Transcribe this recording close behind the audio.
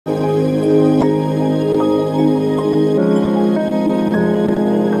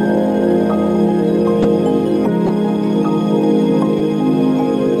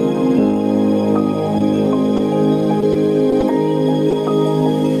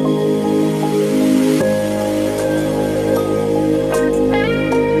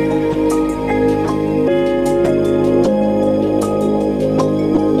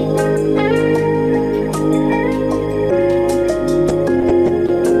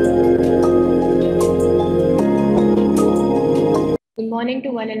morning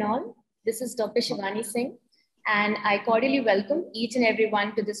to one and all. This is Dr. Shivani Singh, and I cordially welcome each and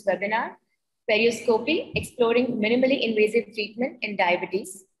everyone to this webinar, Perioscopy, Exploring Minimally Invasive Treatment in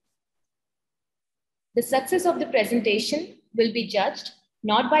Diabetes. The success of the presentation will be judged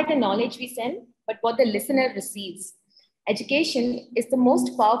not by the knowledge we send, but what the listener receives. Education is the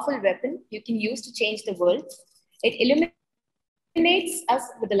most powerful weapon you can use to change the world. It illuminates us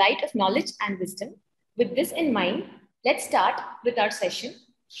with the light of knowledge and wisdom. With this in mind, let's start with our session.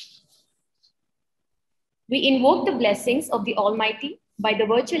 We invoke the blessings of the Almighty by the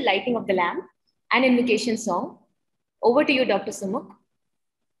virtual lighting of the lamp and invocation song. Over to you, Dr. Sumukh.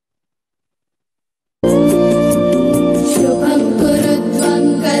 Shubham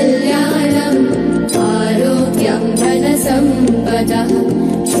kurutvam kalyanam arogyam dhanasampada.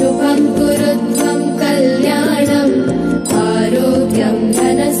 Shubham kurutvam kalyanam arogyam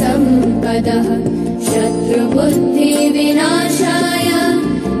dhanasampada. Shatru buddhi vinashaya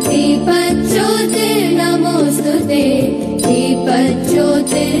dipajyotir namostute.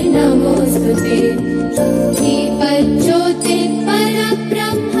 Dipajyotir namostute. Dipajyotir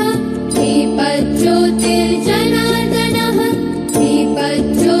parabrahma. Dipajyotir janardanah.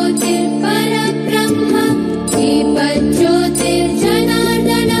 Dipajyotir parabrahma. Dipajyotir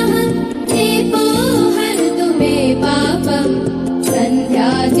janardanah. Devo hartu me papam sandhya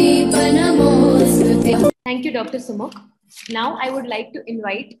namostute. Thank you, Dr. Sumukh. Now I would like to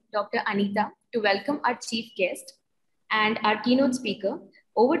invite Dr. Anita to welcome our chief guest and our keynote speaker.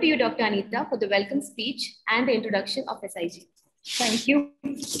 Over to you, Dr. Anita, for the welcome speech and the introduction of SIG. Thank you,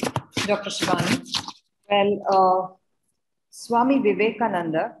 Dr. Shivani. Well, Swami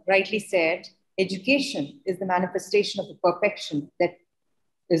Vivekananda rightly said, education is the manifestation of the perfection that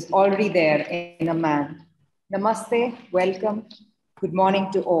is already there in a man. Namaste, welcome, good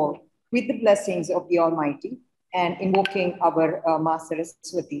morning to all. With the blessings of the Almighty and invoking our Master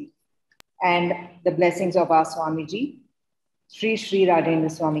Saraswati and the blessings of our Swamiji, Sri Sri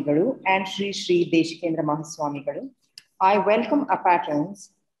Rajendra Swami Garu and Sri Sri Deshikendra Mahaswami Garu, I welcome our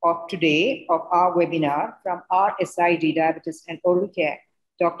patrons of today of our webinar from our SIG Diabetes and Oral Care,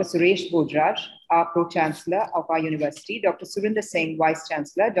 Dr. Suresh Bojraj, our Pro-Chancellor of our university, Dr. Surinder Singh, Vice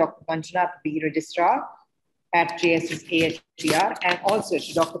Chancellor, Dr. Panchanath B, Registrar at JSS AHGR, and also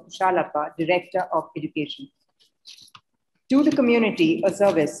to Dr. Kushalappa, Director of Education. To the community, a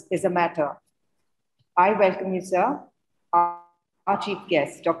service is a matter. I welcome you, sir, our chief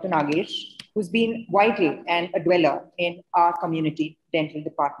guest, Dr. Nagesh, who's been vital and a dweller in our community dental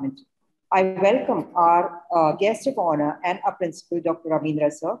department. I welcome our guest of honor and our principal, Dr.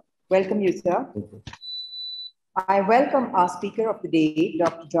 Ravindra, sir. Welcome you, sir. I welcome our speaker of the day,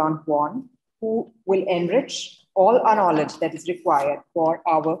 Dr. John Kwan, who will enrich all our knowledge that is required for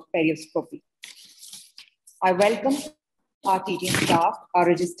our perioscopy. I welcome our teaching staff, our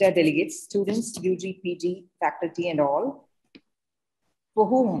registered delegates, students, UG, PG, faculty, and all, for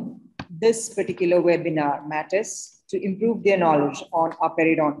whom this particular webinar matters to improve their knowledge on our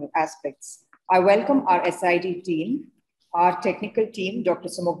periodontal aspects. I welcome our SID team, our technical team, Dr.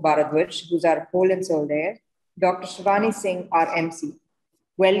 Sumukh Bharadwaj, who's our whole and soul there, Dr. Shivani Singh, our MC.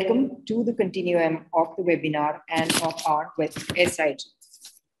 Welcome to the continuum of the webinar and of our SIG.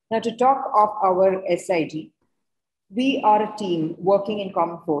 Now, to talk of our SIG, we are a team working in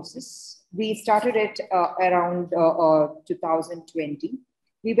common forces. We started it around 2020.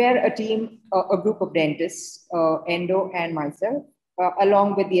 We were a team, a group of dentists, Endo and myself,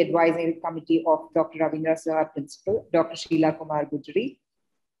 along with the advisory committee of Dr. Ravindra Sir, our principal, Dr. Sheila Kumar Gujri,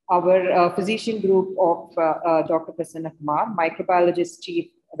 our physician group of Dr. Prasanna Kumar, microbiologist chief,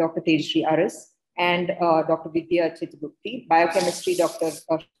 Dr. Tejashree Aras, and Dr. Vidya Chittagupti, biochemistry, Dr.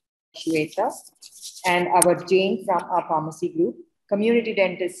 Shweta, and our Jane from our pharmacy group, community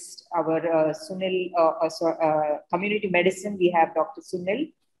dentist, our Sunil, community medicine, we have Dr.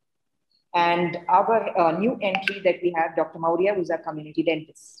 Sunil, and our new entry that we have, Dr. Maurya, who's our community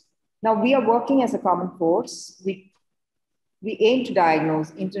dentist. Now we are working as a common force. We aim to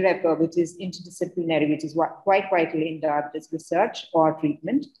diagnose inter-reper, which is interdisciplinary, which is quite vital in diabetes research or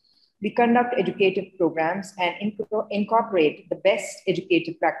treatment. We conduct educative programs and incorporate the best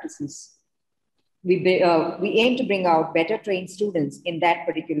educative practices. We aim to bring out better trained students in that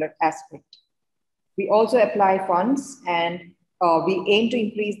particular aspect. We also apply funds and we aim to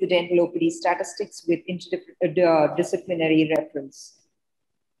increase the dental OPD statistics with interdisciplinary reference.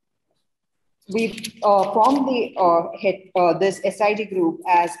 We've formed this SID group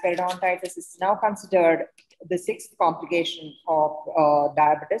as periodontitis is now considered the 6th complication of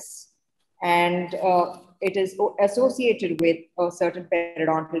diabetes, and it is associated with certain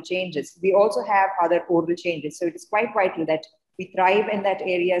periodontal changes. We also have other oral changes, so it is quite vital that We thrive in that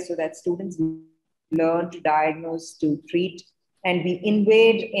area so that students learn to diagnose, to treat, and we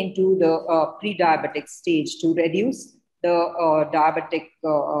invade into the pre-diabetic stage to reduce the diabetic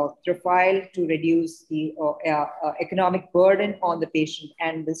profile, to reduce the economic burden on the patient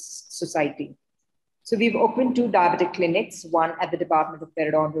and the society. So we've opened 2 diabetic clinics, one at the Department of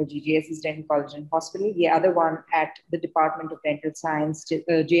Periodontology, JSS Dental College and Hospital, the other one at the Department of Dental Science,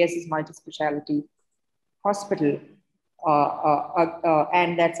 JSS Multispecialty Hospital,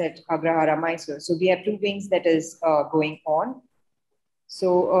 and that's at Agrahara, Mysore. So we have 2 wings that is going on.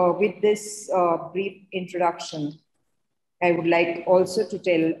 So with this brief introduction, I would like also to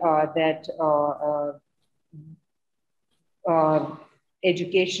tell that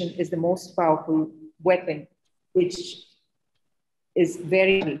education is the most powerful weapon, which is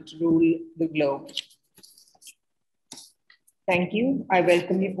very important to rule the globe. Thank you. I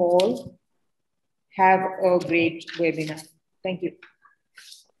welcome you all. Have a great webinar. Thank you.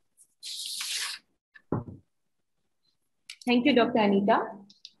 Thank you, Dr. Anita.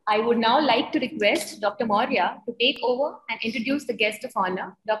 I would now like to request Dr. Maurya to take over and introduce the guest of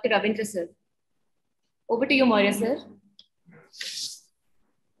honor, Dr. Ravindra sir. Over to you, Maurya sir.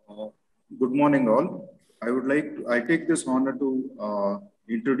 Good morning, all. I take this honor to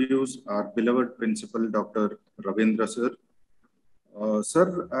introduce our beloved principal, Dr. Ravindra sir.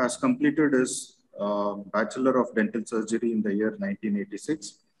 Sir has completed his Bachelor of Dental Surgery in the year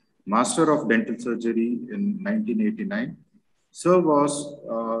 1986, Master of Dental Surgery in 1989. Sir was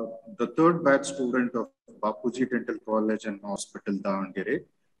the 3rd batch student of Bapuji Dental College and Hospital, Davangere,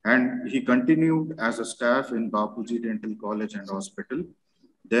 and he continued as a staff in Bapuji Dental College and Hospital,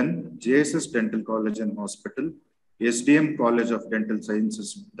 then JSS Dental College and Hospital, SDM College of Dental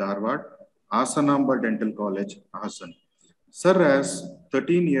Sciences, Dharwad, Asanamba Dental College, Hassan. Sir has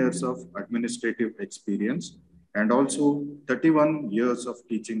 13 years of administrative experience and also 31 years of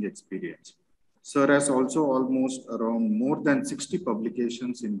teaching experience. Sir has also almost around more than 60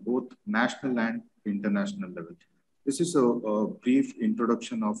 publications in both national and international level. This is a brief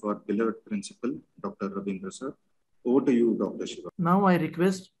introduction of our beloved principal, Dr. Ravindra sir. Over to you, Dr. Shiva. Now I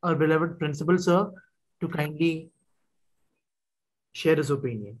request our beloved principal sir to kindly share his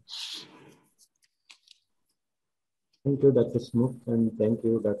opinion. Thank you, Dr. Smith, and thank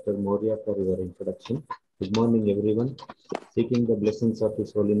you, Dr. Maurya, for your introduction. Good morning, everyone. Seeking the blessings of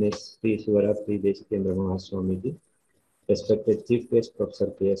His Holiness Sri Shivaratri Deshikendra Mahaswamiji, respected Chief Guest Professor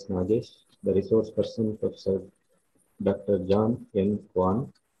K.S. Nagesh, the resource person Professor Dr. John N.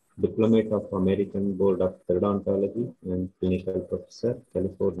 Kwan, Diplomat of American Board of Periodontology and Clinical Professor,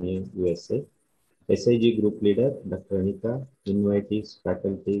 California, USA, SIG Group Leader, Dr. Anita, invitees,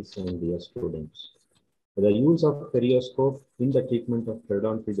 faculties, and dear students. The use of perioscope in the treatment of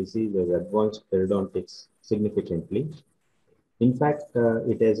periodontal disease has advanced periodontics significantly. In fact,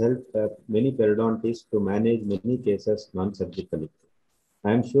 it has helped many periodontists to manage many cases non-surgically.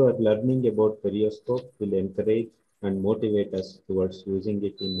 I am sure learning about perioscope will encourage and motivate us towards using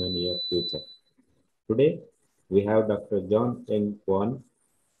it in the near future. Today, we have Dr. John N. Kwan,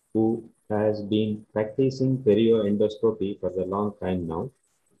 who has been practicing perioendoscopy for a long time now.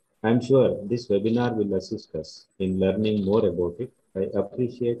 I am sure this webinar will assist us in learning more about it. I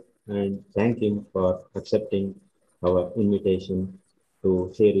appreciate and thank him for accepting our invitation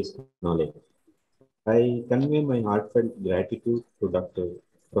to share his knowledge. I convey my heartfelt gratitude to Dr.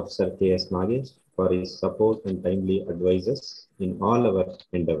 Professor K.S. Nagesh for his support and timely advices in all our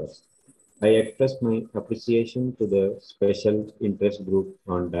endeavors. I express my appreciation to the special interest group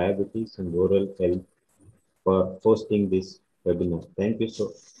on diabetes and oral health for hosting this webinar.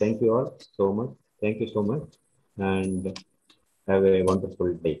 Thank you all so much. Thank you so much, and have a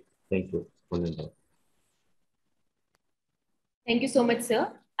wonderful day. Thank you, one and all. Thank you so much,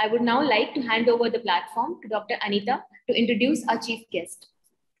 sir. I would now like to hand over the platform to Dr. Anita to introduce our chief guest.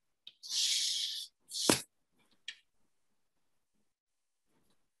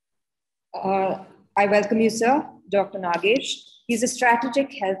 I welcome you, sir, Dr. Nagesh. He's a strategic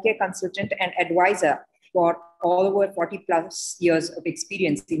healthcare consultant and advisor for all over 40 plus years of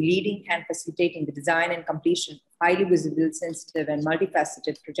experience in leading and facilitating the design and completion of highly visible, sensitive, and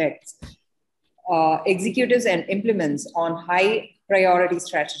multifaceted projects, executives and implements on high priority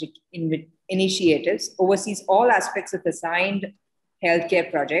strategic initiatives, oversees all aspects of assigned healthcare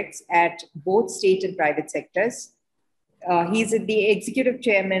projects at both state and private sectors. He's the executive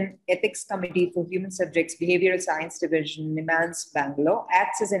chairman, Ethics Committee for Human Subjects, Behavioral Science Division, NIMANS, Bangalore,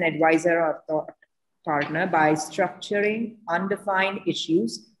 acts as an advisor or thought partner by structuring undefined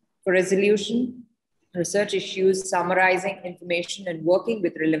issues for resolution, research issues, summarizing information, and working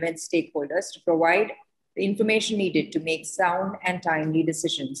with relevant stakeholders to provide the information needed to make sound and timely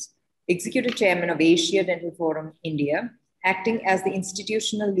decisions. Executive Chairman of Asia Dental Forum, India, acting as the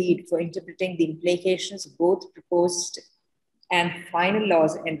institutional lead for interpreting the implications of both proposed and final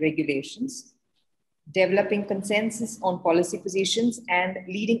laws and regulations, developing consensus on policy positions and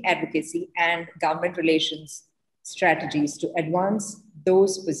leading advocacy and government relations strategies to advance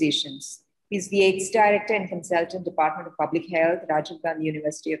those positions. He's the ex-director and consultant, Department of Public Health, Rajiv Gandhi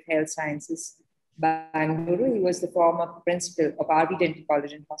University of Health Sciences, Bangalore. He was the former principal of RV Dental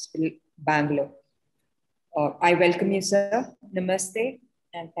College and Hospital, Bangalore. I welcome you, sir. Namaste,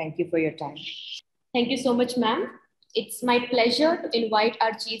 and thank you for your time. Thank you so much, ma'am. It's my pleasure to invite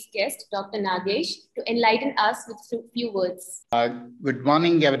our chief guest, Dr. Nagesh, to enlighten us with a few words. Good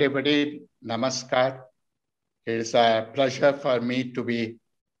morning, everybody. Namaskar. It is a pleasure for me to be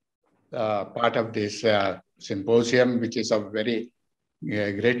part of this symposium, which is of very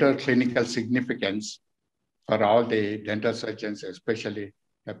greater clinical significance for all the dental surgeons, especially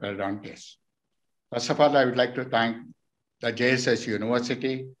the periodontists. First of all, I would like to thank the JSS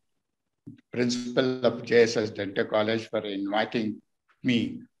University, principal of JSS Dental College, for inviting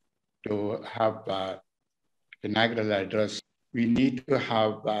me to have inaugural address. We need to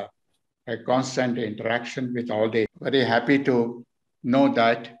have a constant interaction with all the. Very happy to know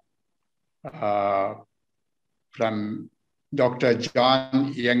that from Dr.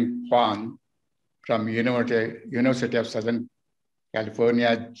 John Young Kwan from University of Southern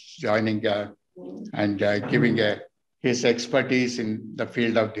California, joining and giving his expertise in the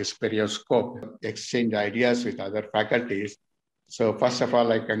field of this perioscope, exchange ideas with other faculties. So first of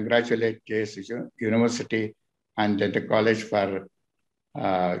all, I congratulate JSS University and Dental College for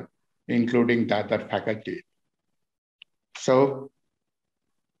including the other faculty. So,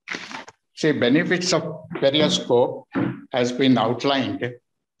 see, benefits of perioscope has been outlined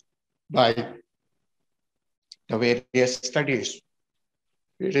by the various studies.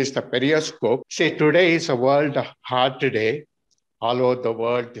 It is the perioscope. See, today is a World Heart Day. All over the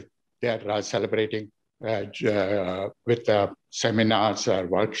world, they are celebrating with seminars or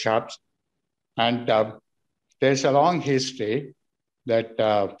workshops. And there's a long history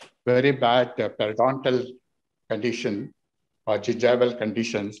that very bad periodontal condition or gingival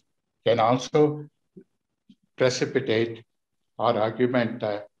conditions can also precipitate or augment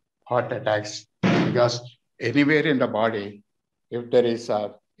heart attacks, because anywhere in the body, if there is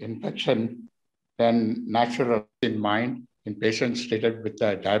an infection, then natural in mind in patients treated with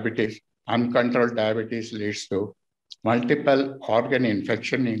diabetes, uncontrolled diabetes leads to multiple organ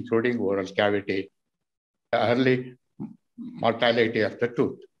infection, including oral cavity, early mortality of the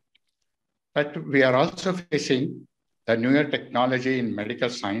tooth. But we are also facing the newer technology in medical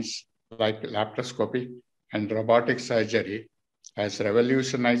science, like laparoscopy and robotic surgery, has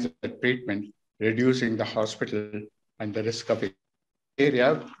revolutionized the treatment, reducing the hospital and the risk of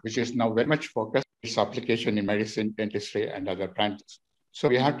area, which is now very much focused on its application in medicine, dentistry, and other branches. So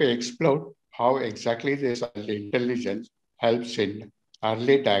we have to explore how exactly this intelligence helps in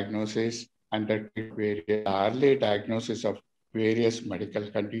early diagnosis and the early diagnosis of various medical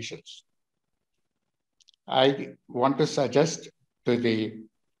conditions. I want to suggest to the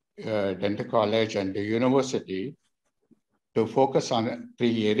dental college and the university to focus on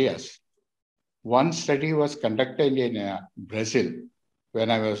 3 areas. One study was conducted in Brazil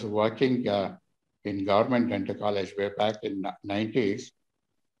when I was working in government dental college way back in the 90s.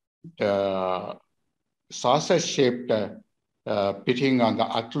 The saucer-shaped pitting on the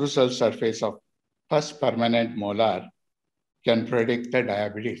occlusal surface of first permanent molar can predict the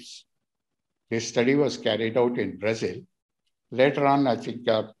diabetes. This study was carried out in Brazil. Later on, I think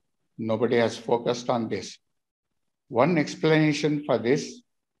nobody has focused on this. One explanation for this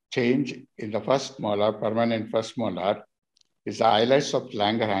change in the first molar, permanent first molar, is the islets of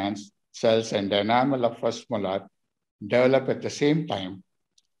Langerhans cells and enamel of first molar develop at the same time,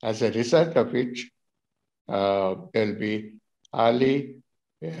 as a result of which there will be early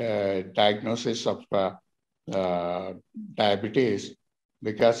diagnosis of diabetes,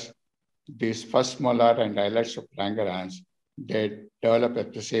 because these first molar and islets of Langerhans, they develop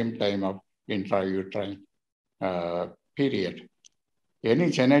at the same time of intrauterine period.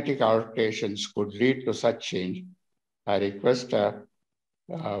 Any genetic alterations could lead to such change. I request our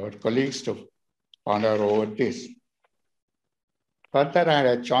colleagues to ponder over this. Further, I had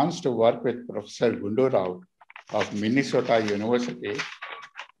a chance to work with Professor Gundu Rao of Minnesota University,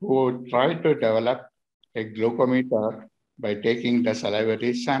 who tried to develop a glucometer by taking the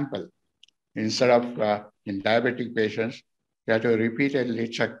salivary sample. Instead of in diabetic patients, you have to repeatedly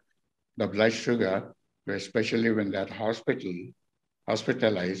check the blood sugar, especially when they're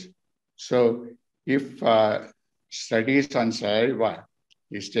hospitalized. So if studies on saliva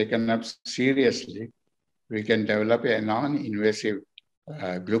is taken up seriously, we can develop a non-invasive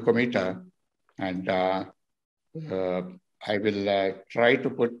glucometer, and I will try to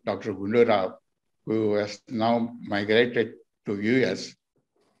put Dr. Gundu Rao, who has now migrated to US,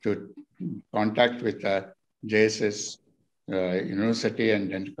 to contact with JSS University and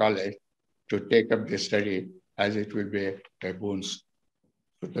Dental College to take up this study, as it will be a boon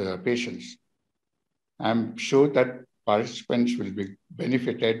to the patients. I'm sure that participants will be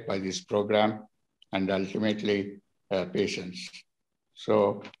benefited by this program and ultimately patients.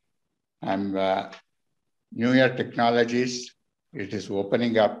 So newer technologies, it is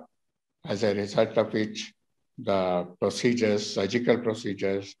opening up, as a result of which the procedures, surgical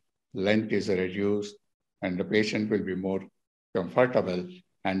procedures, length is reduced, and the patient will be more comfortable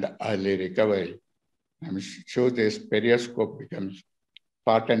and early recovery. I'm sure this perioscope becomes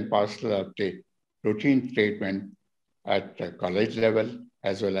part and parcel of the routine treatment at the college level,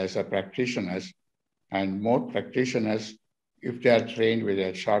 as well as the practitioners, and more practitioners, if they are trained with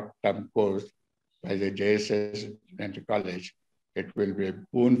a short-term course by the JSS Dental College, it will be a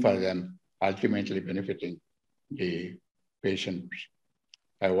boon for them, ultimately benefiting the patients.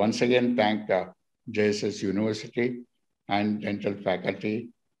 I once again thank JSS University and dental faculty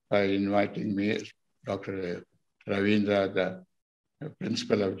for inviting me, Dr. Ravindra, the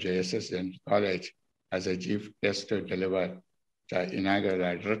principal of JSS Dental College, as a chief guest to deliver the inaugural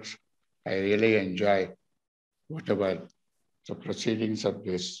address. I really enjoy whatever the proceedings of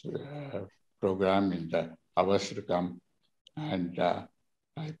this program in the hours to come. And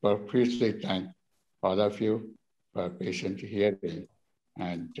I profusely thank all of you for patient hearing.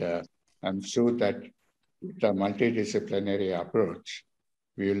 And I'm sure that with the multidisciplinary approach,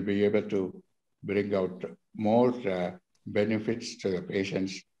 we will be able to bring out more benefits to the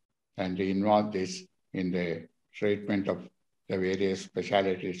patients and involve this in the treatment of the various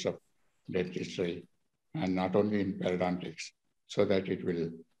specialties of dentistry, and not only in periodontics, so that it will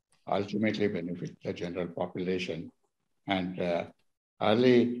ultimately benefit the general population. And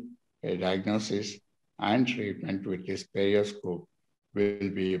early diagnosis and treatment with this perioscope will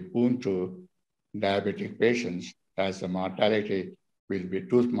be a boon to diabetic patients, as the mortality will be,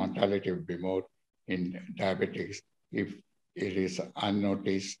 tooth mortality will be more in diabetics if it is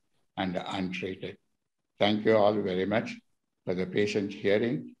unnoticed and untreated. Thank you all very much for the patient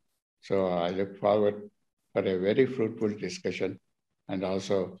hearing. So I look forward for a very fruitful discussion and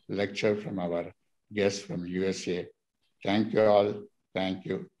also lecture from our guests from USA. Thank you all. Thank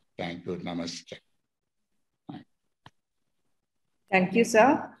you. Thank you. Namaste. Thank you,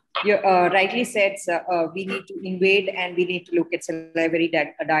 sir. You rightly said, sir, we need to invade and we need to look at salivary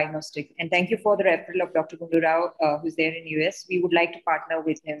diagnostic. And thank you for the referral of Dr. Gundu Rao, who's there in US. We would like to partner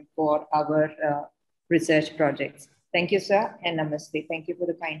with him for our research projects. Thank you, sir, and namaste. Thank you for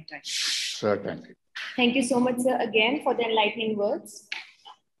the kind time. Sir, thank you. Thank you so much, sir, again for the enlightening words.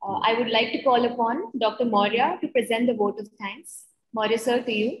 I would like to call upon Dr. Maurya to present the vote of thanks. Maurya, sir,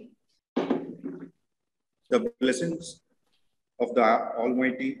 to you. The blessings of the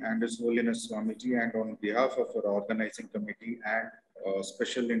Almighty and His Holiness Swamiji, and on behalf of our organizing committee and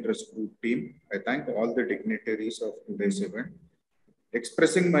special interest group team, I thank all the dignitaries of today's event,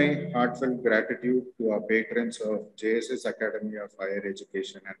 expressing my heartfelt gratitude to our patrons of JSS Academy of Higher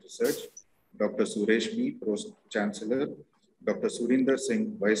Education and Research, Dr. Suresh B., Pro-Chancellor, Dr. Surinder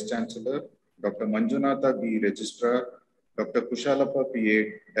Singh, Vice Chancellor, Dr. Manjunatha B., Registrar, Dr. Kushalappa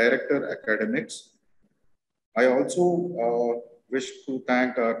P.A., Director Academics. I also wish to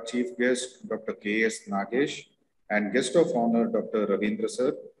thank our chief guest, Dr. K.S. Nagesh, and guest of honor, Dr. Ravindra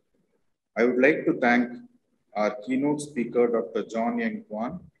sir. I would like to thank our keynote speaker, Dr. John Yang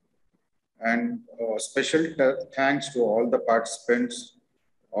Kwan, and special thanks to all the participants,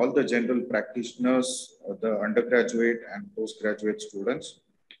 all the general practitioners, the undergraduate and postgraduate students.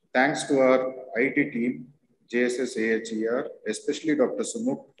 Thanks to our IT team, JSS AHER, especially Dr.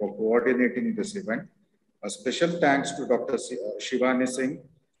 Sumuk for coordinating this event. A special thanks to Dr. Shivani Singh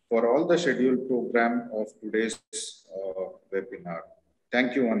for all the scheduled program of today's webinar.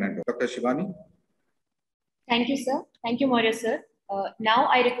 Thank you, one and all. Dr. Shivani. Thank you, sir. Thank you, Maurya, sir. Now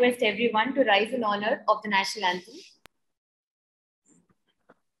I request everyone to rise in honor of the national anthem.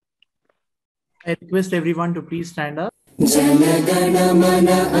 I request everyone to please stand up. Jana Gana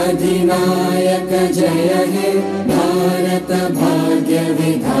Mana Adhinayaka Jaya He Bharat Bhagya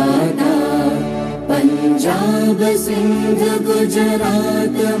Vidhata Punjab Sindh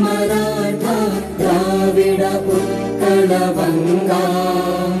Gujarat Maratha Dravida Utkala Vanga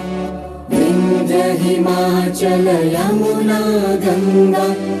Vindhya Himachala Yamuna Ganga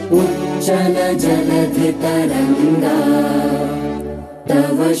चञ्चल जलधितरङ्गा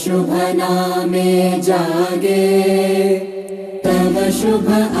तव शुभ नामे जागे तव शुभ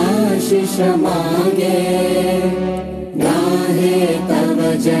आशिष मागे गाहे तव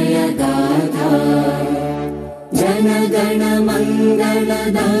जय गाथा जन गण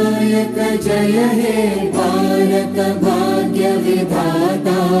मंगलदायक जय हे भारत भाग्य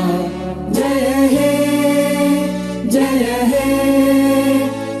विधाता जय हे जय हे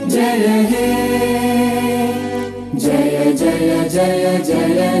जय हे जय जय जय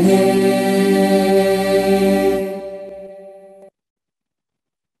जय हे।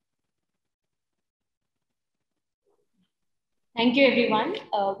 Thank you, everyone.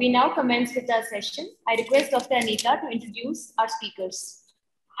 We now commence with our session. I request Dr. Anita to introduce our speakers.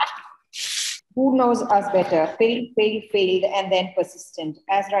 Who knows us better? Failed, and then persistent.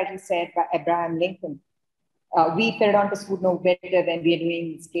 As rightly said by Abraham Lincoln, we periodontists would know better than we are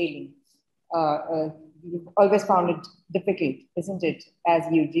doing scaling. We've always found it difficult, isn't it, as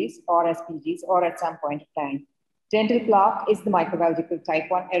UGs or as PGs or at some point of time. Dental plaque is the microbiological type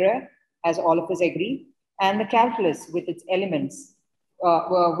 1 error, as all of us agree, and the calculus with its elements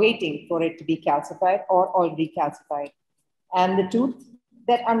were waiting for it to be calcified or already calcified. And the tooth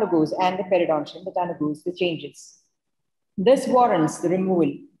that undergoes and the periodontium that undergoes the changes. This warrants the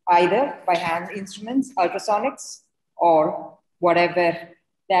removal either by hand instruments, ultrasonics, or whatever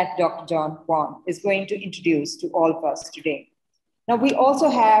that Dr. John Kwan is going to introduce to all of us today. Now, we also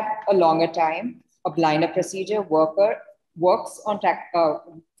have a longer time, a blinder procedure works on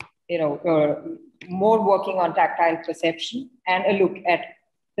more working on tactile perception and a look at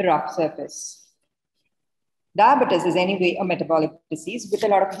the rough surface. Diabetes is anyway a metabolic disease with a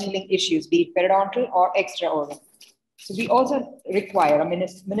lot of healing issues, be it periodontal or extraoral. So we also require a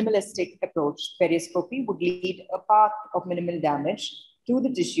minimalistic approach. Perioscopy would lead a path of minimal damage to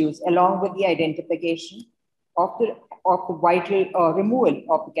the tissues along with the identification of the vital removal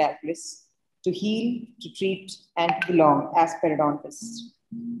of the calculus to heal, to treat, and to belong as periodontists.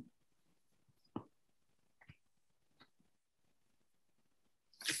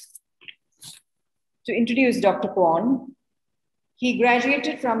 To introduce Dr. Kwan, he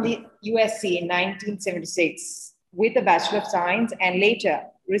graduated from the USC in 1976 with a Bachelor of Science and later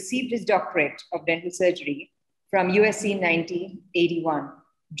received his doctorate of dental surgery from USC in 1981.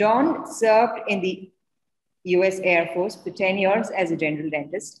 John served in the US Air Force for 10 years as a general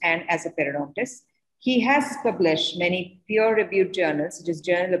dentist and as a periodontist. He has published many peer-reviewed journals, such as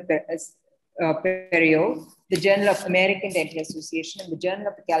Journal of Perio, the Journal of American Dental Association, and the Journal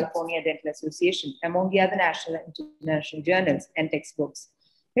of the California Dental Association, among the other national and international journals and textbooks.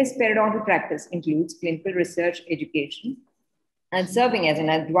 His periodontal practice includes clinical research education and serving as an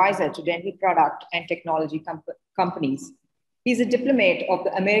advisor to dental product and technology companies. He's a diplomate of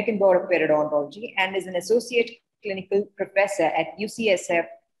the American Board of Periodontology and is an associate clinical professor at UCSF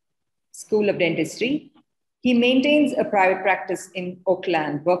School of Dentistry. He maintains a private practice in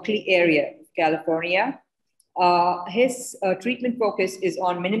Oakland, Berkeley area of California. His treatment focus is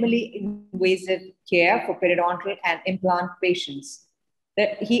on minimally invasive care for periodontal and implant patients.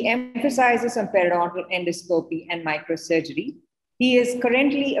 He emphasizes on periodontal endoscopy and microsurgery. He is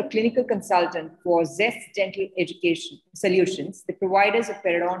currently a clinical consultant for Zest Dental Education Solutions, the providers of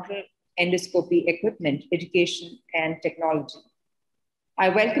periodontal endoscopy equipment, education, and technology. I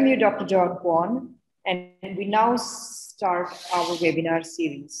welcome you, Dr. John Kwan, and we now start our webinar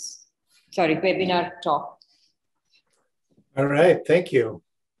series. Sorry, webinar talk. All right, thank you.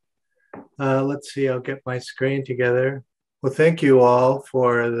 Let's see, I'll get my screen together. Well, thank you all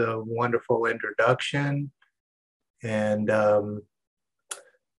for the wonderful introduction. And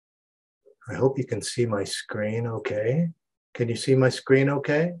I hope you can see my screen okay. Can you see my screen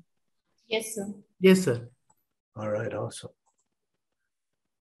okay? Yes, sir. Yes, sir. All right, awesome.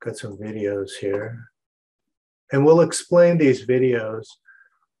 Got some videos here. And we'll explain these videos.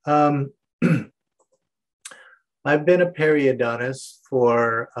 I've been a periodontist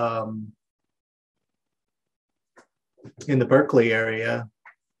for in the Berkeley area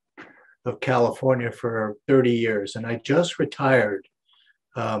of California for 30 years, and I just retired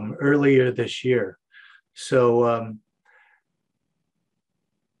earlier this year. So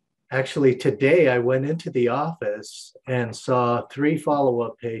actually today I went into the office and saw 3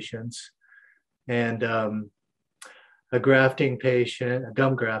 follow-up patients and a grafting patient, a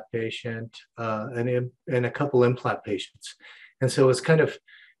gum graft patient, and a couple implant patients. And so it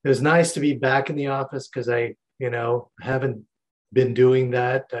was nice to be back in the office because I, haven't been doing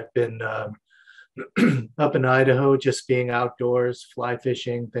that. I've been up in Idaho, just being outdoors, fly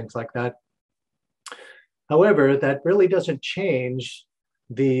fishing, things like that. However, that really doesn't change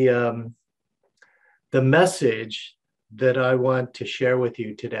the message that I want to share with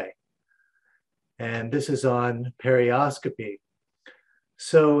you today. And this is on perioscopy.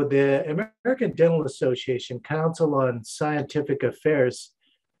 So the American Dental Association Council on Scientific Affairs,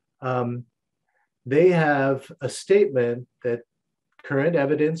 they have a statement that current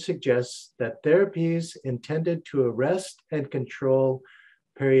evidence suggests that therapies intended to arrest and control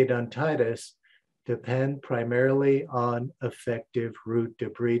periodontitis depend primarily on effective root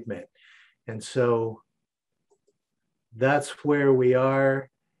debridement. And so that's where we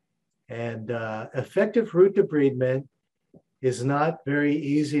are. And effective root debridement is not very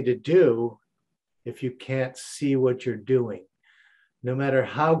easy to do if you can't see what you're doing. No matter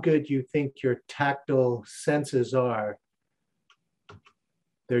how good you think your tactile senses are,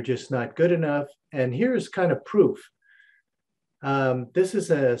 they're just not good enough. And here's kind of proof. This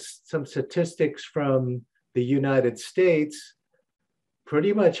is some statistics from the United States.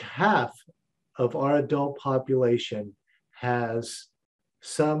 Pretty much half of our adult population has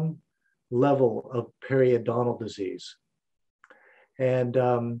some level of periodontal disease. And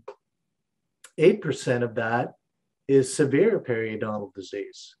 8% of that is severe periodontal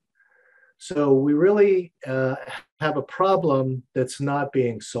disease. So we really have a problem that's not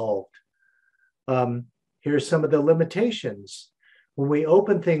being solved. Here's some of the limitations. When we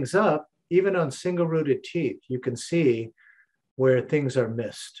open things up, even on single-rooted teeth, you can see where things are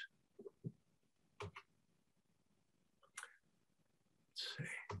missed. Let's see.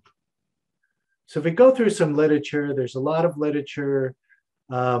 So if we go through some literature, there's a lot of literature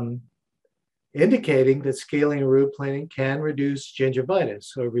indicating that scaling and root planing can reduce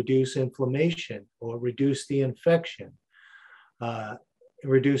gingivitis or reduce inflammation or reduce the infection,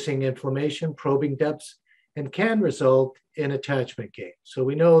 reducing inflammation, probing depths, and can result in attachment gain. So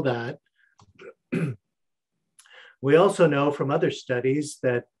we know that. We also know from other studies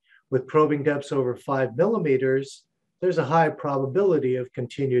that with probing depths over 5 millimeters, there's a high probability of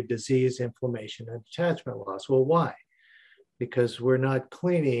continued disease, inflammation, and attachment loss. Well, why? Because we're not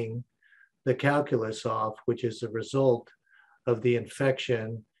cleaning the calculus off, which is a result of the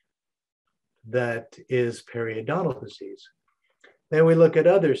infection that is periodontal disease. Then we look at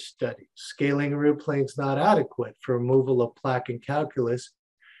other studies. Scaling and root planing is not adequate for removal of plaque and calculus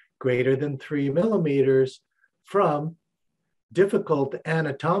greater than 3 millimeters from difficult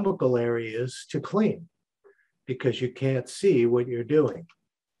anatomical areas to clean, because you can't see what you're doing.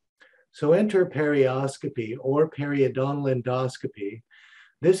 So enter perioscopy or periodontal endoscopy.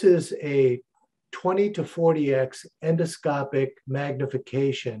 This is a 20 to 40x endoscopic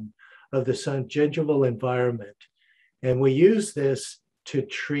magnification of the subgingival environment. And we use this to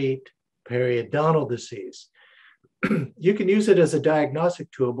treat periodontal disease. You can use it as a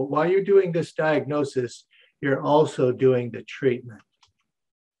diagnostic tool, but while you're doing this diagnosis, you're also doing the treatment.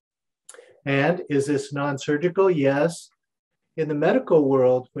 And is this non-surgical? Yes. In the medical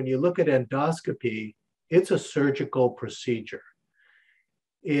world, when you look at endoscopy, it's a surgical procedure.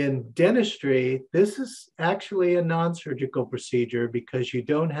 In dentistry, this is actually a non-surgical procedure because you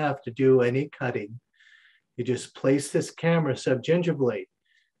don't have to do any cutting. You just place this camera subgingivally.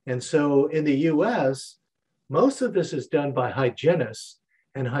 And so in the US, most of this is done by hygienists,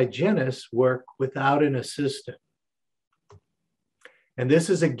 and hygienists work without an assistant. And this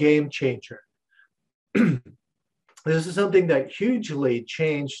is a game changer. This is something that hugely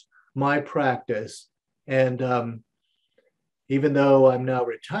changed my practice. And even though I'm now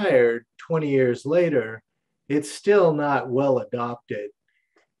retired 20 years later, it's still not well adopted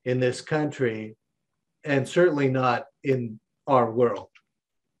in this country, and certainly not in our world.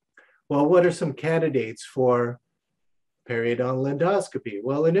 Well, what are some candidates for periodontal endoscopy?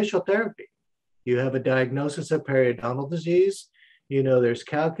 Well, initial therapy. You have a diagnosis of periodontal disease. You know there's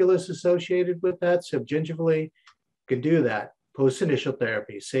calculus associated with that subgingivally. You can do that. Post-initial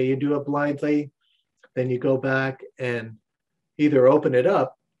therapy. Say you do it blindly, then you go back and either open it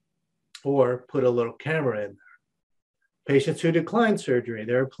up or put a little camera in there. Patients who decline surgery,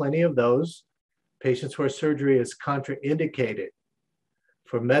 there are plenty of those. Patients where surgery is contraindicated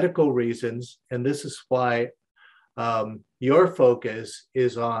for medical reasons, and this is why your focus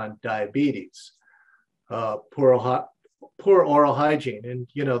is on diabetes, poor oral hygiene. And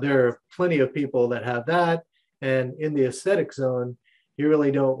you know there are plenty of people that have that, and in the aesthetic zone, you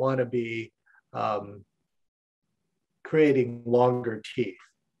really don't want to be creating longer teeth.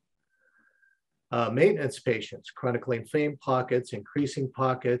 Maintenance patients, chronically inflamed pockets, increasing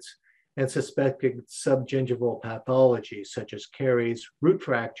pockets, and suspected subgingival pathology such as caries, root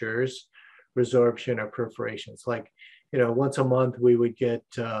fractures, resorption, or perforations. Like, you know, once a month we would get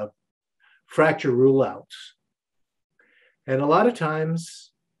fracture rule outs. And a lot of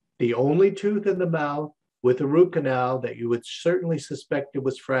times, the only tooth in the mouth with a root canal that you would certainly suspect it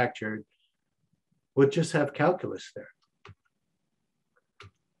was fractured would just have calculus there.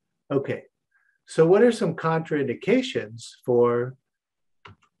 Okay, so what are some contraindications for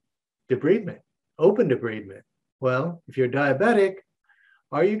debridement, open debridement? Well, if you're diabetic,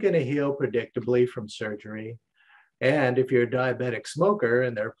 are you going to heal predictably from surgery? And if you're a diabetic smoker,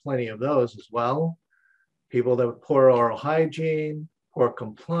 and there are plenty of those as well, people that have poor oral hygiene, poor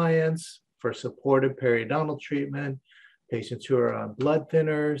compliance for supportive periodontal treatment, patients who are on blood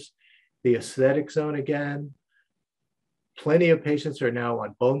thinners, the aesthetic zone again. Plenty of patients are now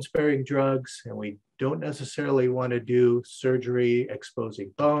on bone-sparing drugs, and we don't necessarily want to do surgery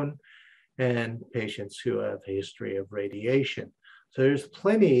exposing bone, and patients who have a history of radiation. So there's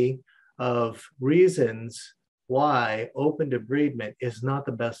plenty of reasons why open debridement is not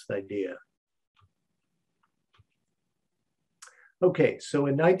the best idea. Okay, so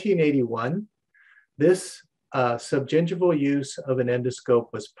in 1981, this subgingival use of an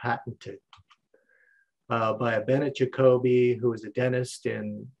endoscope was patented by a Bennett Jacoby, who was a dentist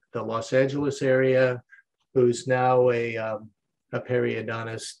in the Los Angeles area, who's now a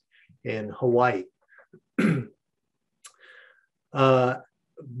periodontist in Hawaii.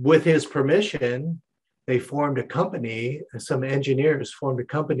 With his permission, they formed a company, some engineers formed a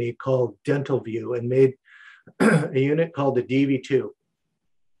company called Dental View and made a unit called the DV2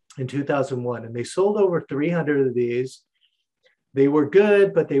 in 2001. And they sold over 300 of these. They were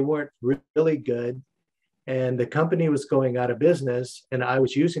good, but they weren't really good. And the company was going out of business, and I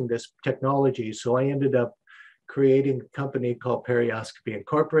was using this technology. So I ended up creating a company called Perioscopy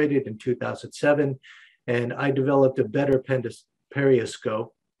Incorporated in 2007. And I developed a better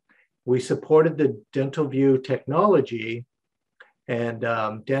perioscope. We supported the Dental View technology, and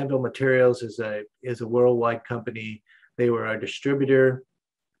Danville Materials is a worldwide company. They were our distributor.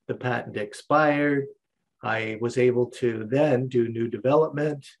 The patent expired. I was able to then do new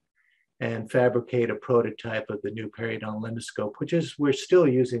development and fabricate a prototype of the new periodontal endoscope, which is, we're still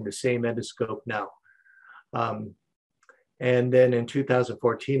using the same endoscope now. And then in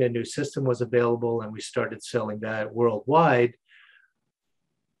 2014, a new system was available, and we started selling that worldwide.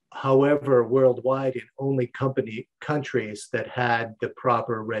 However, worldwide in only countries that had the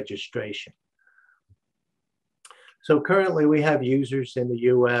proper registration. So currently we have users in the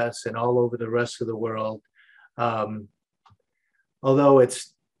US and all over the rest of the world, although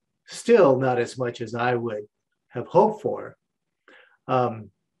it's still not as much as I would have hoped for.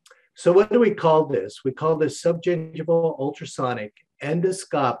 So what do we call this? We call this subgingival ultrasonic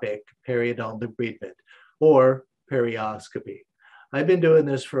endoscopic periodontal debridement, or perioscopy. I've been doing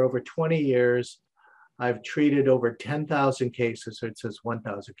this for over 20 years. I've treated over 10,000 cases, or it says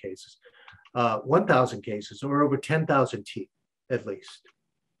 1,000 cases, 1,000 cases, or over 10,000 teeth at least.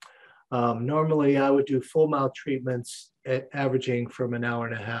 Normally, I would do full mouth treatments averaging from an hour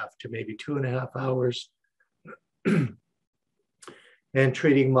and a half to maybe 2.5 hours, and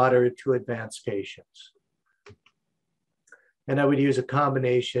treating moderate to advanced patients. And I would use a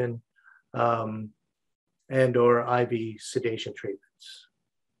combination and or IV sedation treatments.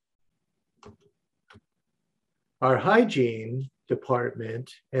 Our hygiene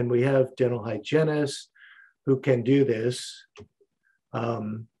department, and we have dental hygienists who can do this.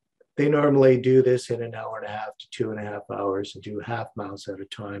 They normally do this in an hour and a half to 2.5 hours and do half mouths at a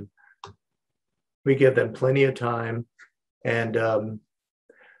time. We give them plenty of time, and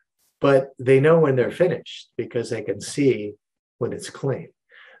but they know when they're finished because they can see when it's clean.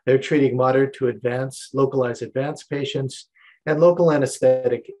 They're treating moderate to advanced, localized advanced patients, and local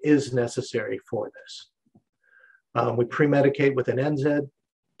anesthetic is necessary for this. We pre-medicate with an NSAID,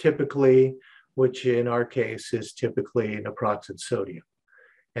 typically, which in our case is typically naproxen sodium.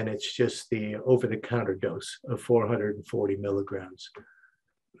 And it's just the over-the-counter dose of 440 milligrams.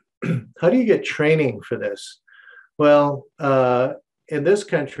 How do you get training for this? Well, in this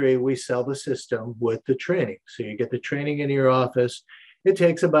country, we sell the system with the training. So you get the training in your office. It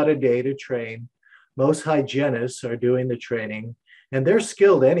takes about a day to train. Most hygienists are doing the training, and they're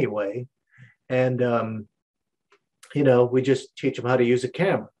skilled anyway. And, you know, we just teach them how to use a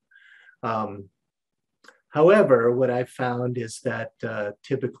camera. However, what I found is that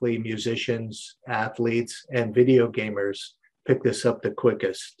typically musicians, athletes, and video gamers pick this up the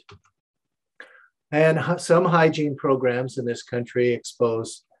quickest. And some hygiene programs in this country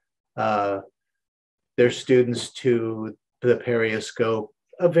expose their students to the perioscope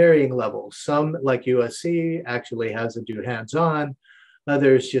of varying levels. Some, like USC, actually has them do hands-on.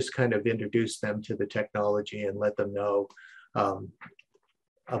 Others just kind of introduce them to the technology and let them know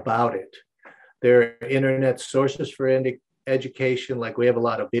about it. There are internet sources for education, like we have a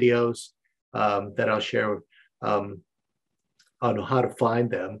lot of videos that I'll share on how to find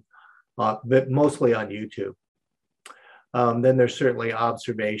them, but mostly on YouTube. Then there's certainly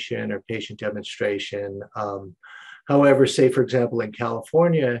observation or patient demonstration. However, say for example, in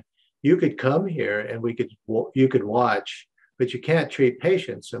California, you could come here and you could watch, but you can't treat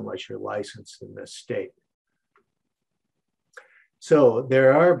patients unless you're licensed in this state. So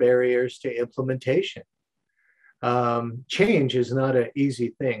there are barriers to implementation. Change is not an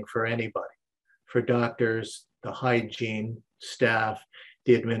easy thing for anybody, for doctors, the hygiene staff,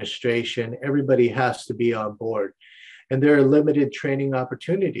 the administration, everybody has to be on board. And there are limited training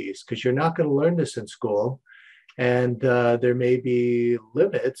opportunities because you're not going to learn this in school. And there may be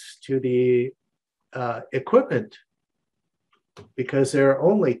limits to the equipment because there are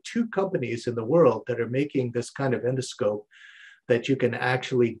only 2 companies in the world that are making this kind of endoscope that you can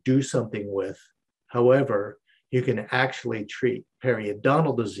actually do something with. However, you can actually treat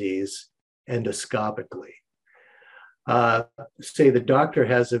periodontal disease endoscopically. Say the doctor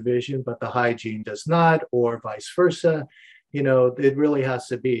has a vision, but the hygiene does not, or vice versa. You know, it really has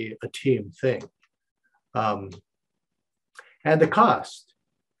to be a team thing. And the cost,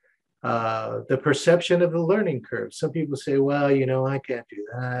 the perception of the learning curve. Some people say, well, you know, I can't do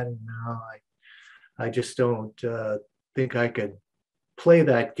that. No, I just don't think I could play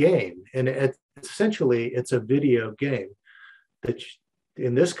that game. And essentially, it's a video game that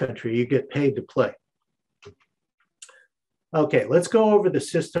in this country, you get paid to play. Okay, let's go over the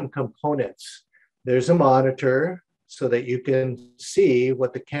system components. There's a monitor so that you can see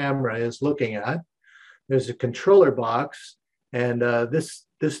what the camera is looking at. There's a controller box, and this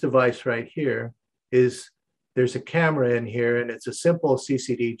device right here there's a camera in here, and it's a simple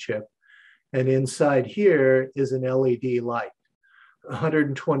CCD chip. And inside here is an LED light,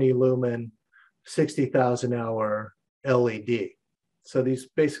 120 lumen, 60,000 hour LED. So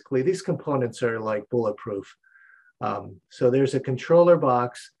these components are like bulletproof. So there's a controller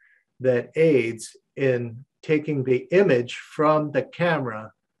box that aids in taking the image from the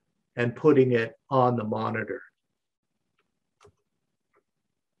camera and putting it on the monitor.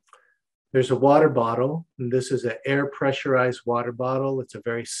 There's a water bottle, and this is an air pressurized water bottle. It's a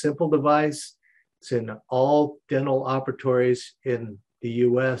very simple device. It's in all dental operatories in the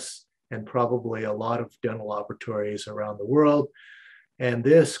US and probably a lot of dental operatories around the world. And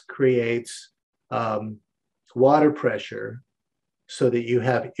this creates water pressure so that you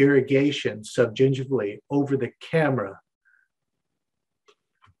have irrigation subgingivally over the camera.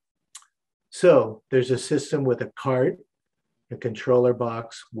 So there's a system with a cart, a controller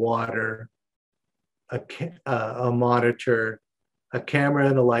box, water, a monitor, a camera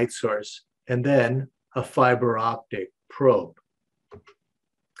and a light source, and then a fiber optic probe.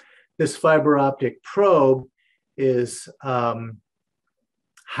 This fiber optic probe is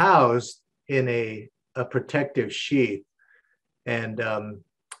housed in a protective sheath, and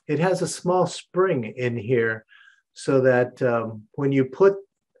it has a small spring in here so that when you put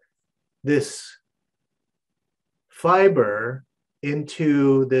this fiber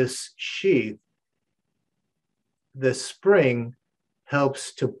into this sheath, the spring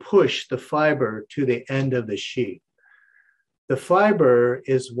helps to push the fiber to the end of the sheath. The fiber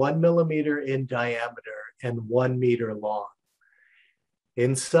is 1 millimeter in diameter and 1 meter long.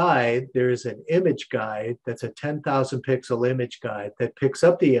 Inside, there's an image guide that's a 10,000 pixel image guide that picks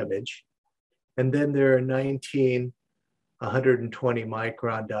up the image. And then there are 19 120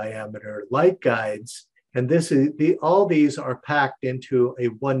 micron diameter light guides. And this is all these are packed into a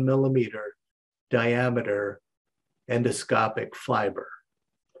 1 millimeter diameter endoscopic fiber.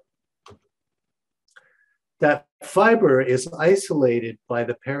 That fiber is isolated by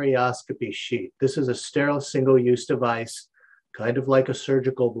the perioscopy sheet. This is a sterile single-use device, kind of like a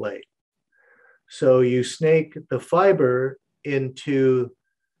surgical blade. So you snake the fiber into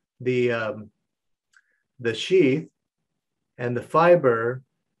the sheath, and the fiber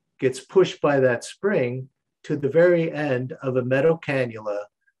gets pushed by that spring to the very end of a metal cannula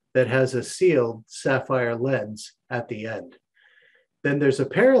that has a sealed sapphire lens at the end. Then there's a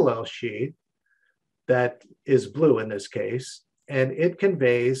parallel sheath that is blue in this case, and it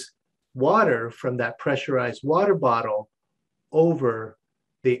conveys water from that pressurized water bottle over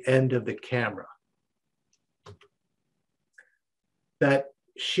the end of the camera. That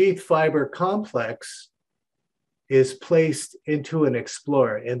sheath fiber complex is placed into an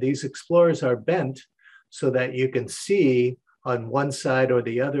explorer, and these explorers are bent so that you can see on one side or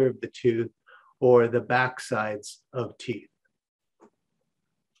the other of the tooth or the back sides of teeth.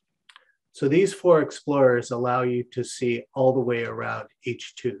 So these 4 explorers allow you to see all the way around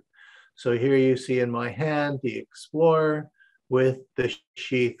each tooth. So here you see in my hand the Explorer with the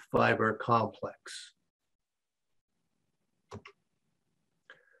sheath fiber complex.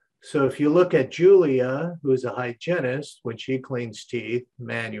 So if you look at Julia, who's a hygienist, when she cleans teeth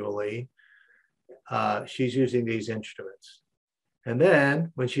manually, she's using these instruments. And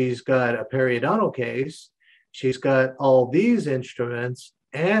then when she's got a periodontal case, she's got all these instruments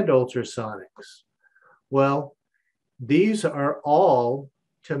and ultrasonics. Well, these are all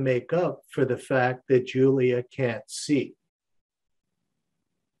to make up for the fact that Julia can't see.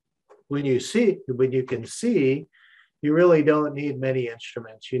 When you can see, you really don't need many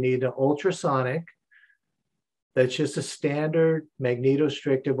instruments. You need an ultrasonic. That's just a standard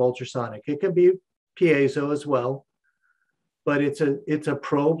magnetostrictive ultrasonic. It can be piezo as well, but it's a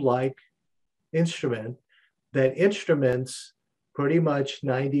probe-like instrument that instruments pretty much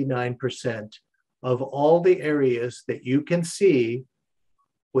 99% of all the areas that you can see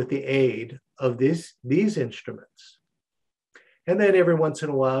with the aid of these instruments. And then every once in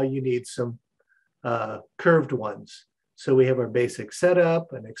a while, you need some curved ones. So we have our basic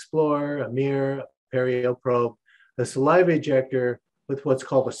setup, an Explorer, a mirror, a perio probe, a saliva ejector with what's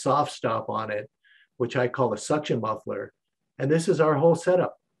called a soft stop on it, which I call a suction muffler. And this is our whole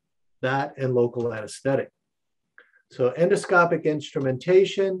setup, that and local anesthetic. So endoscopic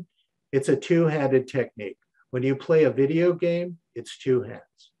instrumentation, it's a two-handed technique. When you play a video game, it's two hands.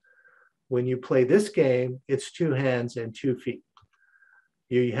 When you play this game, it's 2 hands and 2 feet.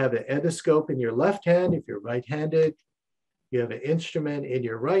 You have an endoscope in your left hand if you're right-handed. You have an instrument in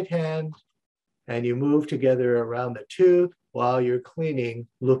your right hand, and you move together around the tooth while you're cleaning,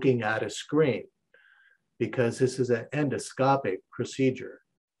 looking at a screen, because this is an endoscopic procedure.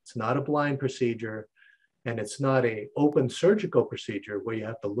 It's not a blind procedure, and it's not an open surgical procedure where you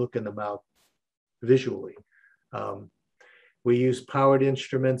have to look in the mouth visually. We use powered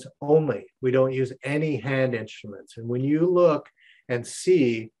instruments only. We don't use any hand instruments. And when you look and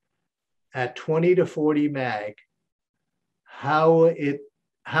see at 20 to 40 mag how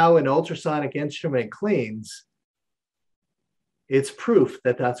an ultrasonic instrument cleans, it's proof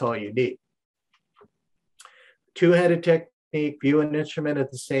that that's all you need. Two-handed technique, view an instrument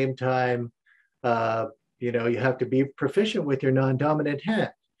at the same time. You have to be proficient with your non-dominant hand.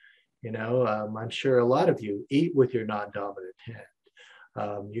 I'm sure a lot of you eat with your non-dominant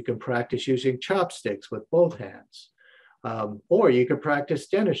hand. You can practice using chopsticks with both hands. Or you can practice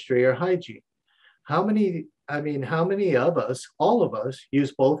dentistry or hygiene. How many of us, all of us,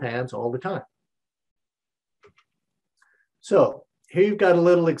 use both hands all the time? So here you've got a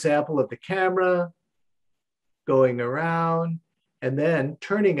little example of the camera going around and then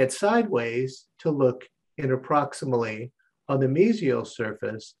turning it sideways to look interproximally on the mesial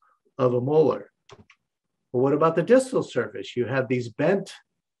surface of a molar. Well, what about the distal surface? You have these bent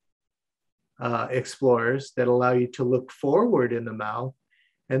Explorers that allow you to look forward in the mouth.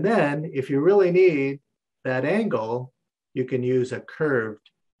 And then if you really need that angle, you can use a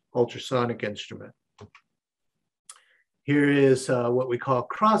curved ultrasonic instrument. Here is what we call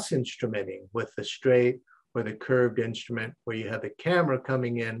cross instrumenting with the straight or the curved instrument, where you have the camera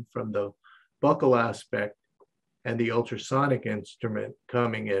coming in from the buccal aspect and the ultrasonic instrument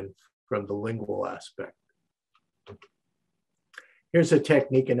coming in from the lingual aspect. Here's a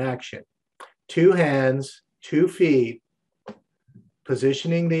technique in action. 2 hands, 2 feet,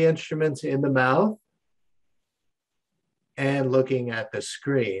 positioning the instruments in the mouth and looking at the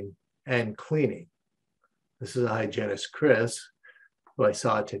screen and cleaning. This is a hygienist, Chris, who I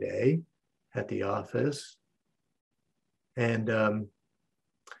saw today at the office. And,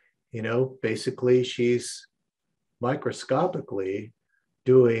 basically she's microscopically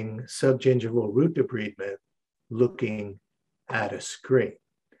doing subgingival root debridement, looking at a screen.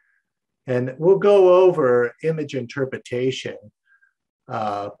 And we'll go over image interpretation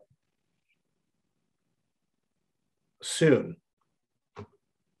soon.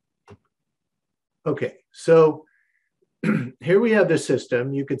 Okay, so here we have the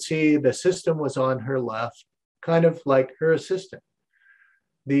system. You could see the system was on her left, kind of like her assistant.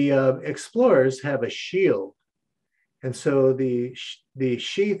 The Explorers have a shield. And so the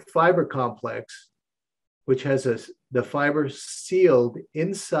sheath fiber complex, which has the fiber sealed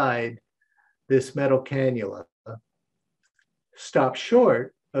inside this metal cannula, stops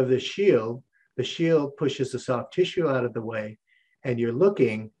short of the shield. The shield pushes the soft tissue out of the way, and you're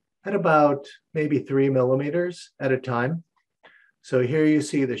looking at about maybe 3 millimeters at a time. So here you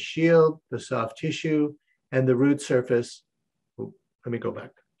see the shield, the soft tissue, and the root surface. Ooh, let me go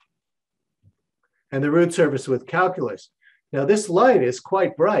back. And the root surface with calculus. Now this light is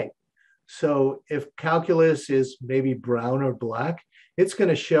quite bright. So if calculus is maybe brown or black, it's going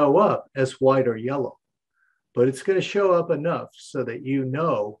to show up as white or yellow, but it's going to show up enough so that you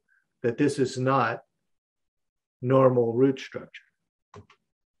know that this is not normal root structure.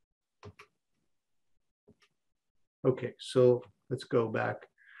 Okay, so let's go back.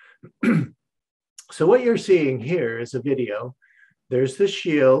 So what you're seeing here is a video. There's the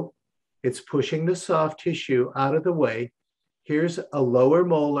shield. It's pushing the soft tissue out of the way. Here's a lower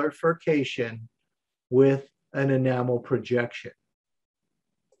molar furcation with an enamel projection.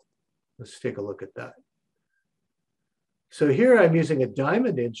 Let's take a look at that. So here I'm using a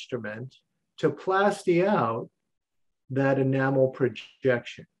diamond instrument to plasty out that enamel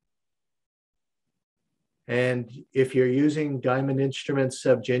projection. And if you're using diamond instruments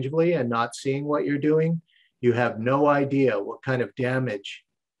subgingivally and not seeing what you're doing, you have no idea what kind of damage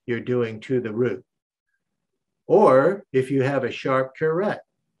you're doing to the root. Or if you have a sharp curette,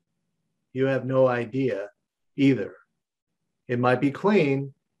 you have no idea either. It might be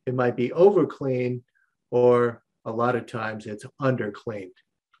clean, it might be over clean, or a lot of times it's under cleaned.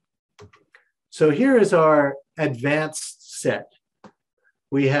 So here is our advanced set.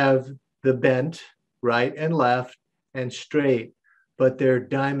 We have the bent, right and left, and straight, but they're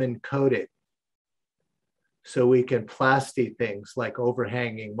diamond coated. So we can plasty things like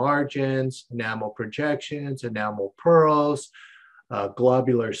overhanging margins, enamel projections, enamel pearls,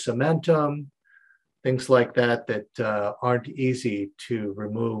 globular cementum, things like that that aren't easy to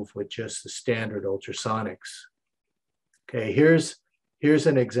remove with just the standard ultrasonics. Okay, here's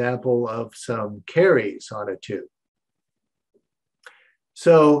an example of some caries on a tube.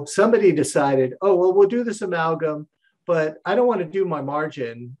 So somebody decided, oh, well, we'll do this amalgam, but I don't want to do my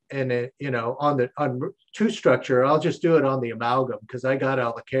margin and on tooth structure. I'll just do it on the amalgam because I got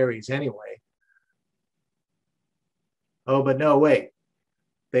all the caries anyway. Oh, but no, wait,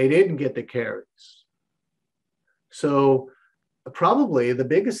 they didn't get the caries. So probably the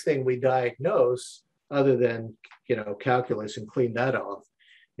biggest thing we diagnose, other than calculus and clean that off,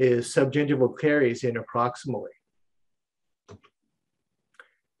 is subgingival caries interproximally.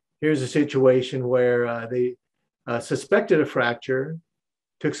 Here's a situation where they suspected a fracture,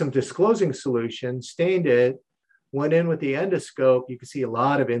 took some disclosing solution, stained it, went in with the endoscope. You can see a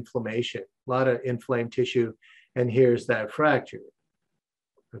lot of inflammation, a lot of inflamed tissue, and here's that fracture.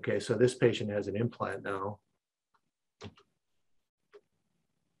 Okay, so this patient has an implant now.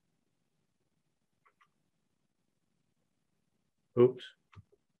 Oops,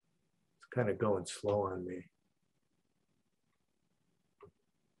 it's kind of going slow on me.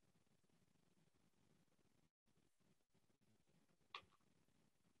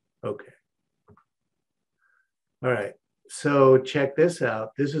 Okay. All right. So check this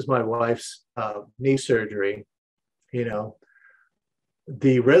out. This is my wife's knee surgery.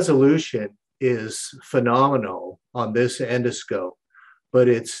 The resolution is phenomenal on this endoscope, but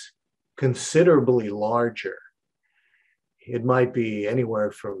it's considerably larger. It might be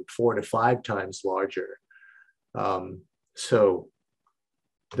anywhere from 4 to 5 times larger. So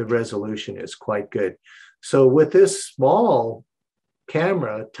the resolution is quite good. So with this small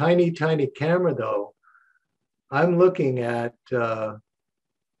camera, tiny camera though, I'm looking at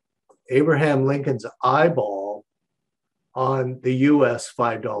Abraham Lincoln's eyeball on the US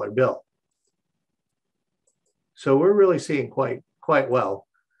 $5 bill. So we're really seeing quite well.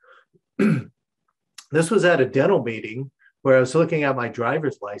 This was at a dental meeting where I was looking at my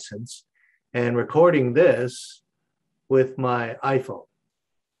driver's license and recording this with my iPhone.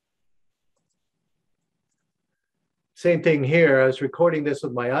 Same thing here. I was recording this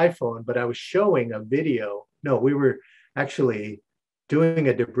with my iPhone, but I was showing a video. No, we were actually doing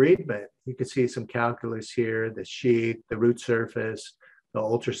a debridement. You can see some calculus here, the sheath, the root surface, the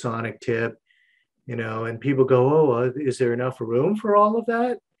ultrasonic tip, and people go, oh, is there enough room for all of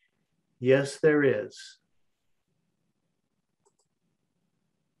that? Yes, there is.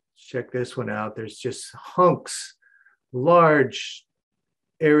 Check this one out. There's just hunks, large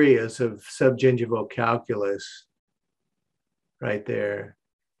areas of subgingival calculus right there.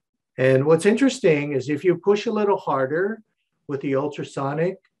 And what's interesting is if you push a little harder with the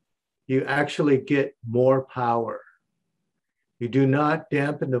ultrasonic, you actually get more power. You do not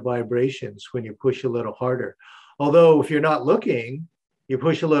dampen the vibrations when you push a little harder. Although if you're not looking, you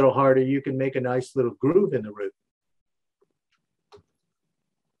push a little harder, you can make a nice little groove in the root.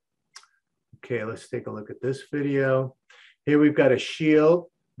 Okay, let's take a look at this video. Here we've got a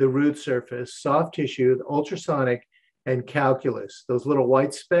shield, the root surface, soft tissue, the ultrasonic, and calculus. Those little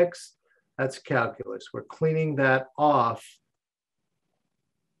white specks, that's calculus. We're cleaning that off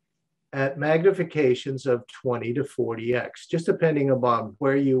at magnifications of 20 to 40x, just depending upon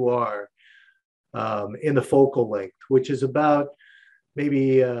where you are in the focal length, which is about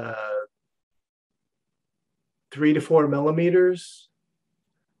maybe 3 to 4 millimeters.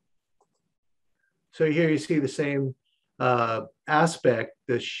 So here you see the same aspect,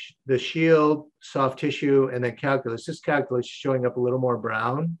 the shield, soft tissue, and then calculus. This calculus is showing up a little more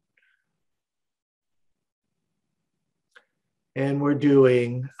brown. And we're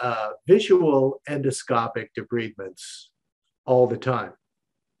doing visual endoscopic debridements all the time.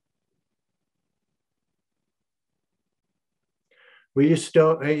 We just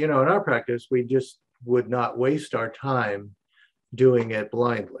don't, you know, in our practice, we just would not waste our time doing it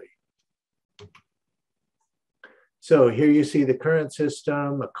blindly. So here you see the current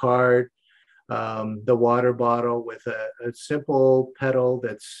system, a card, the water bottle with a simple pedal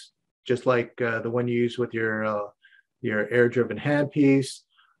that's just like the one you use with your air-driven handpiece,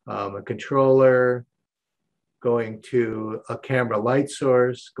 a controller, going to a camera light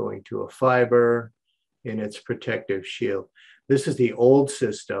source, going to a fiber in its protective shield. This is the old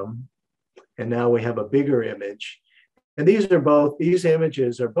system, and now we have a bigger image. And these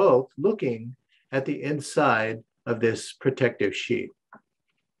images are both looking at the inside of this protective sheet.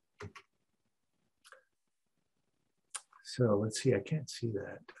 So let's see, I can't see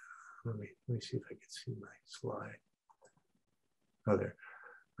that. Let me see if I can see my slide. Oh, there.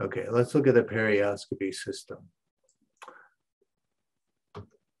 Okay, let's look at the perioscopy system.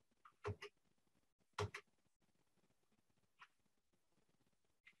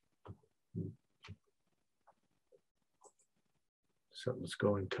 Something's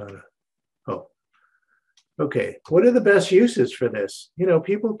going kind of, oh. Okay, what are the best uses for this? You know,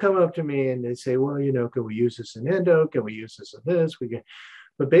 people come up to me and they say, well, you know, can we use this in endo? Can we use this in this?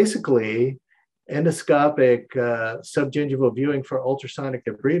 But basically, endoscopic subgingival viewing for ultrasonic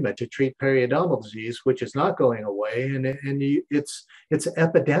debridement to treat periodontal disease, which is not going away, and it's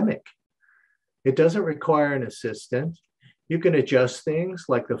epidemic. It doesn't require an assistant. You can adjust things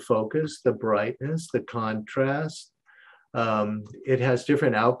like the focus, the brightness, the contrast. It has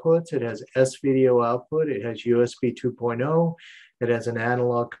different outputs. It has S-video output. It has USB 2.0. It has an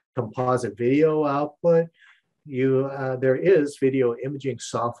analog composite video output. There is video imaging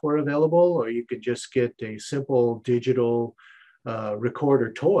software available, or you could just get a simple digital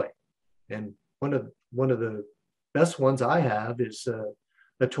recorder toy. And one of the best ones I have is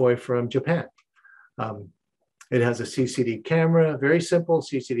a toy from Japan. It has a CCD camera, very simple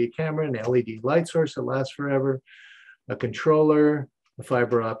CCD camera, an LED light source that lasts forever, a controller, a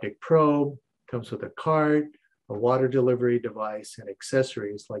fiber optic probe, comes with a cart, a water delivery device, and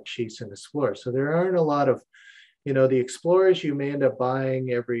accessories like sheaths and explorers. So there aren't a lot of, you know, the explorers you may end up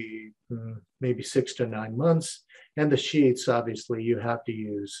buying every maybe 6 to 9 months, and the sheaths, obviously, you have to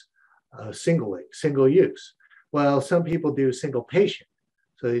use single use. Well, some people do single patient.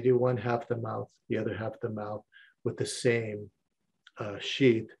 So they do one half the mouth, the other half the mouth with the same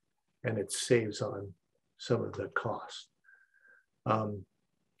sheath, and it saves on some of the cost. And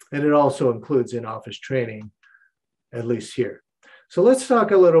it also includes in-office training, at least here. So let's talk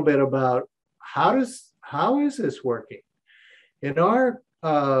a little bit about how is this working? In our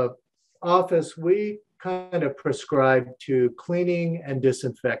office, we kind of prescribe to cleaning and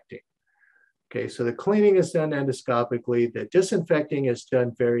disinfecting. Okay, so the cleaning is done endoscopically. The disinfecting is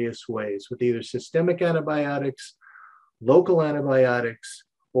done various ways with either systemic antibiotics, local antibiotics,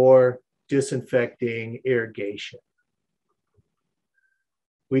 or disinfecting irrigation.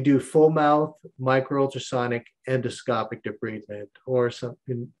 We do full mouth micro-ultrasonic endoscopic debridement, or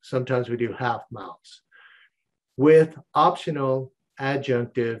sometimes we do half mouths with optional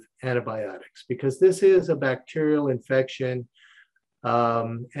adjunctive antibiotics, because this is a bacterial infection.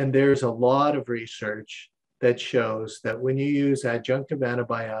 And there's a lot of research that shows that when you use adjunctive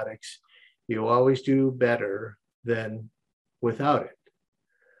antibiotics, you always do better than without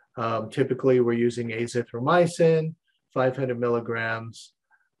it. Typically, we're using azithromycin, 500 milligrams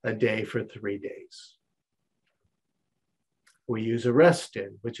a day for 3 days. We use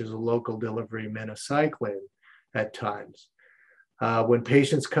Arrestin, which is a local delivery minocycline at times. When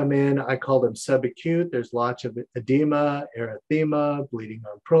patients come in, I call them subacute. There's lots of edema, erythema, bleeding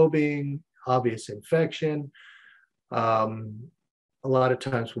on probing, obvious infection. A lot of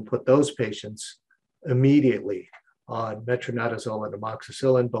times we'll put those patients immediately on metronidazole and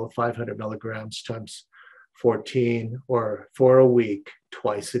amoxicillin, both 500 milligrams times 14, or for a week,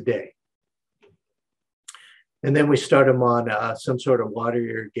 twice a day. And then we start them on some sort of water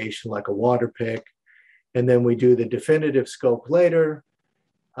irrigation, like a water pick. And then we do the definitive scope later.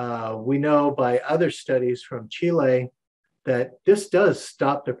 We know by other studies from Chile that this does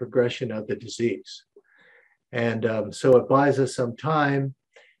stop the progression of the disease. And so it buys us some time.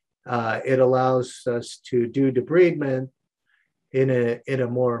 It allows us to do debridement in a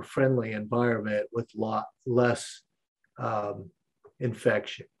more friendly environment with less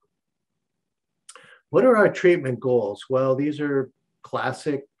infection. What are our treatment goals? Well, these are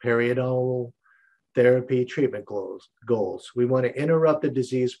classic periodontal therapy treatment goals. We want to interrupt the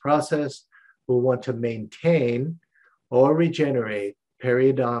disease process. We want to maintain or regenerate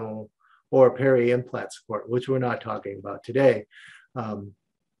periodontal or peri-implant support, which we're not talking about today.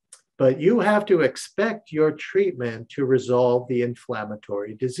 But you have to expect your treatment to resolve the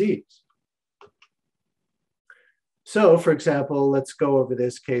inflammatory disease. So, for example, let's go over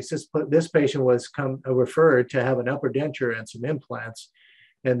this case. This patient was referred to have an upper denture and some implants,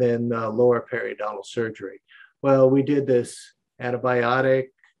 and then lower periodontal surgery. Well, we did this antibiotic,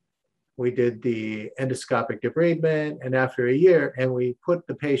 we did the endoscopic debridement, and after a year, and we put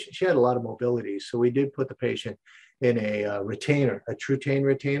the patient, she had a lot of mobility, so we did put the patient in a retainer, a Trutane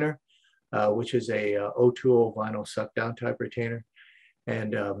retainer, which is a O2O vinyl suck down type retainer.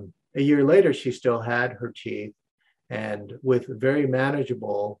 And a year later, she still had her teeth, and with very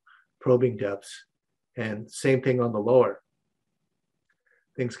manageable probing depths, and same thing on the lower.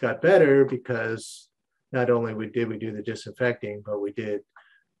 Things got better because not only did we do the disinfecting, but we did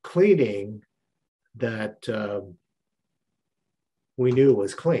cleaning that we knew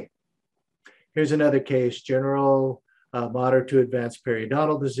was clean. Here's another case, general moderate to advanced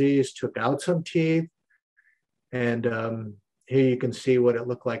periodontal disease, took out some teeth. And here you can see what it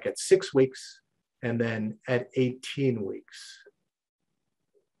looked like at 6 weeks and then at 18 weeks.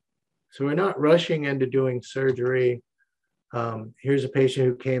 So we're not rushing into doing surgery. Here's a patient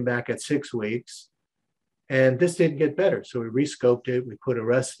who came back at 6 weeks, and this didn't get better. So we rescoped it, we put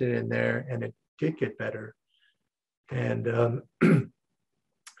Arrestin in there, and it did get better. And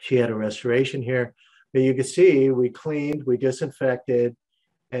she had a restoration here. But you can see we cleaned, we disinfected,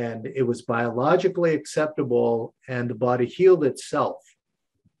 and it was biologically acceptable, and the body healed itself.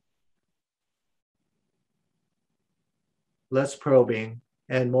 Less probing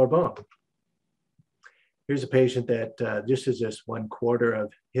and more bone. Here's a patient that this is just 1/4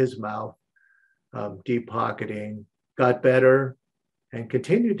 of his mouth, deep pocketing, got better and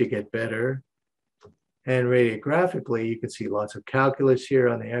continued to get better. And radiographically, you can see lots of calculus here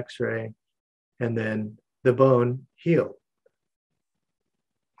on the x-ray, and then the bone healed.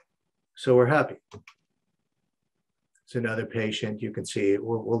 So we're happy. It's another patient, you can see,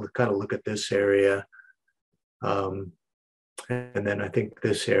 we'll kind of look at this area. And then I think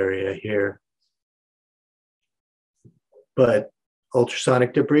this area here. But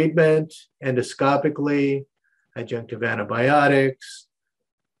ultrasonic debridement, endoscopically, adjunctive antibiotics,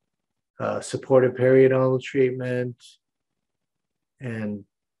 supportive periodontal treatment, and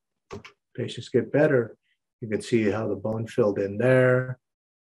patients get better. You can see how the bone filled in there,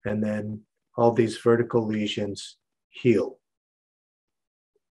 and then all these vertical lesions heal.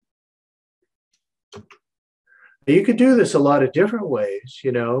 You could do this a lot of different ways.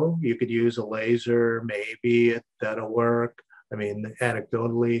 You know, you could use a laser, maybe that'll work. I mean,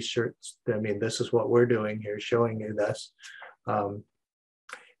 anecdotally, sure. I mean, this is what we're doing here, showing you this.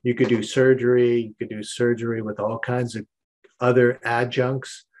 You could do surgery. You could do surgery with all kinds of other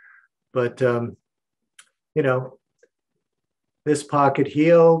adjuncts. But, you know, this pocket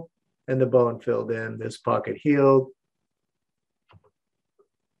healed and the bone filled in. This pocket healed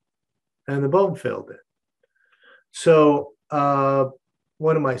and the bone filled in. So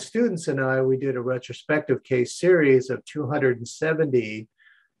one of my students and I, we did a retrospective case series of 270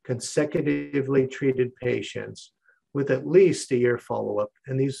 consecutively treated patients with at least a year follow-up.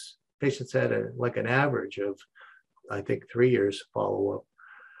 And these patients had like an average of, I think, 3 years follow-up.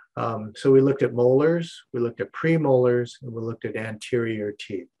 So we looked at molars, we looked at premolars, and we looked at anterior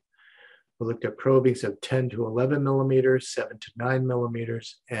teeth. We looked at probings of 10 to 11 millimeters, 7 to 9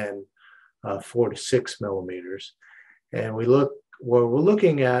 millimeters, and 4 to 6 millimeters. And we're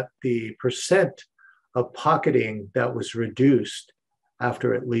looking at the percent of pocketing that was reduced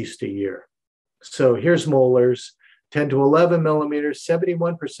after at least a year. So here's molars, 10 to 11 millimeters,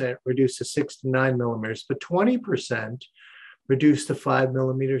 71% reduced to 6 to 9 millimeters, but 20% reduced to 5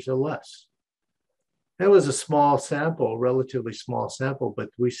 millimeters or less. That was a small sample, relatively small sample, but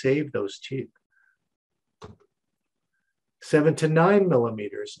we saved those teeth. 7 to 9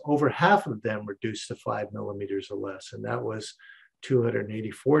 millimeters, over half of them reduced to 5 millimeters or less, and that was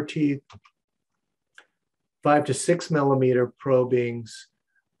 284 teeth. 5 to 6 millimeter probings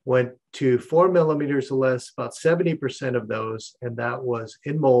went to 4 millimeters or less, about 70% of those, and that was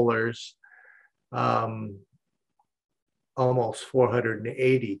in molars, almost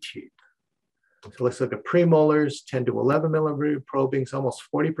 480 teeth. So let's look at premolars, 10 to 11 millimeter probings, almost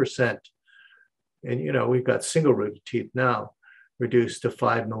 40%. And, you know, we've got single rooted teeth now reduced to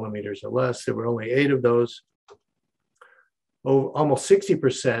 5 millimeters or less. There were only 8 of those. Almost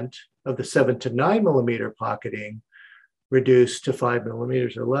 60% of the 7 to 9 millimeter pocketing reduced to 5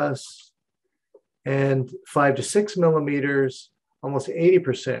 millimeters or less. And 5 to 6 millimeters, almost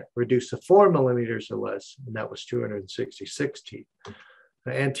 80% reduced to 4 millimeters or less. And that was 266 teeth.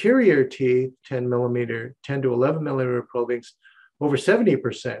 The anterior teeth, 10 to 11 millimeter probings, over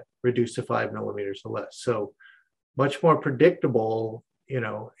 70% reduced to 5 millimeters or less. So much more predictable, you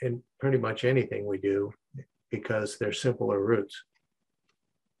know, in pretty much anything we do because they're simpler roots.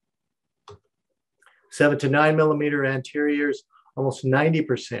 7 to 9 millimeter anteriors, almost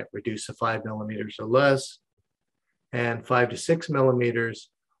 90% reduced to 5 millimeters or less. And 5 to 6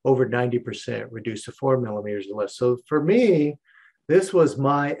 millimeters, over 90% reduced to 4 millimeters or less. So for me, this was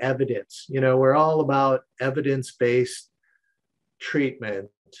my evidence. You know, we're all about evidence-based treatment.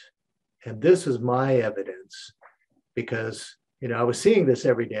 And this is my evidence because, you know, I was seeing this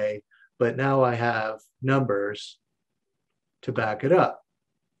every day, but now I have numbers to back it up.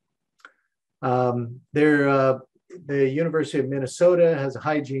 The University of Minnesota has a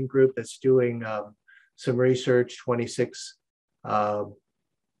hygiene group that's doing some research, 26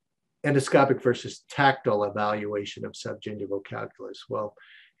 endoscopic versus tactile evaluation of subgingival calculus. Well,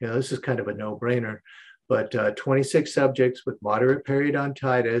 you know, this is kind of a no-brainer, but 26 subjects with moderate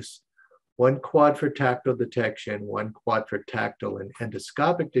periodontitis, 1 quad for tactile detection, 1 quad for tactile and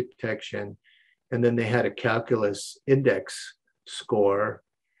endoscopic detection, and then they had a calculus index score.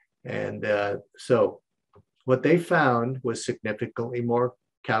 And so what they found was significantly more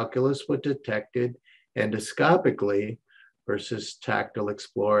calculus was detected endoscopically versus tactile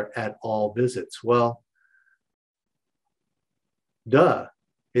explorer at all visits. Well, duh,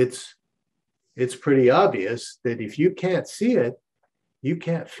 it's pretty obvious that if you can't see it, you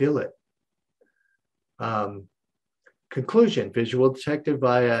can't feel it. Conclusion, visual detected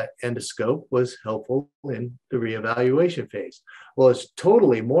via endoscope was helpful in the reevaluation phase. Well, it's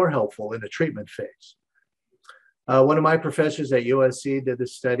totally more helpful in the treatment phase. One of my professors at USC did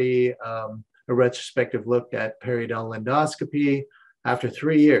this study, a retrospective look at periodontal endoscopy after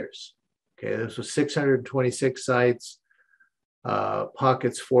 3 years. Okay, this was 626 sites,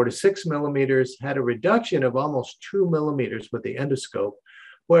 pockets 4 to 6 millimeters, had a reduction of almost 2 millimeters with the endoscope,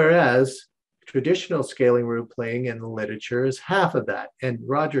 whereas traditional scaling root planing in the literature is half of that. And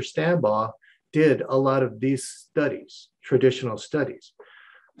Roger Stambaugh did a lot of these studies, traditional studies.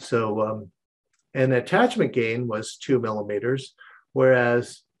 So, and attachment gain was 2 millimeters,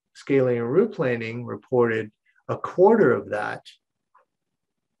 whereas scaling and root planing reported a quarter of that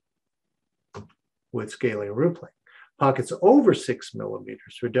with scaling and root planing. Pockets over 6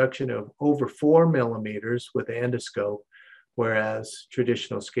 millimeters, reduction of over 4 millimeters with the endoscope, whereas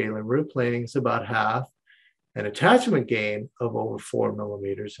traditional scaling and root planing is about half, and attachment gain of over 4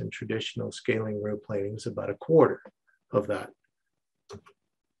 millimeters in traditional scaling and root planing is about a quarter of that.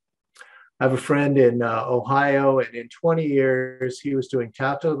 I have a friend in Ohio, and in 20 years, he was doing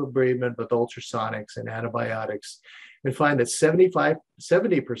tactile debridement with ultrasonics and antibiotics, and find that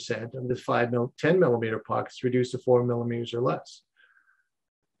 70% of the 10 millimeter pockets reduced to 4 millimeters or less.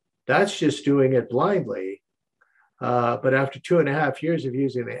 That's just doing it blindly. But after 2.5 years of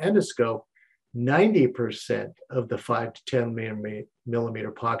using the endoscope, 90% of the 5 to 10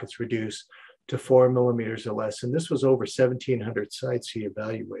 millimeter pockets reduced to 4 millimeters or less. And this was over 1,700 sites he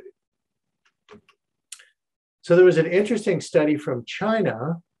evaluated. So there was an interesting study from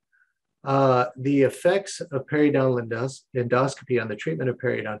China, the effects of periodontal endoscopy on the treatment of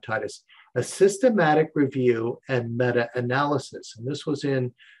periodontitis, a systematic review and meta-analysis. And this was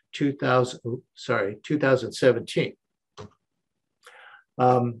in 2017.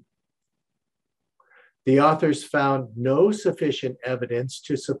 The authors found no sufficient evidence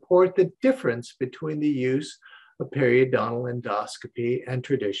to support the difference between the use of periodontal endoscopy and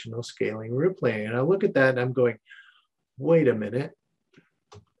traditional scaling root planing. And I look at that and I'm going, wait a minute.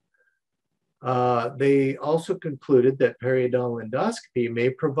 They also concluded that periodontal endoscopy may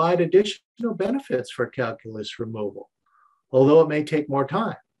provide additional benefits for calculus removal, although it may take more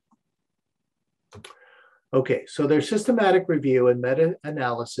time. Okay, so their systematic review and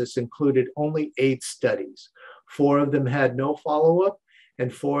meta-analysis included only 8 studies. 4 of them had no follow-up,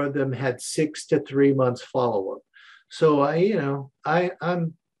 and 4 of them had 6 to 3 months follow-up. So I'm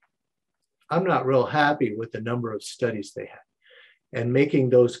not real happy with the number of studies they had and making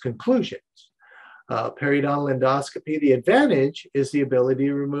those conclusions. Periodontal endoscopy, the advantage is the ability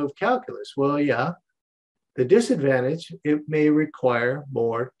to remove calculus. Well, yeah, the disadvantage, it may require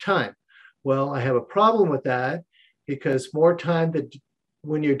more time. Well, I have a problem with that because more time that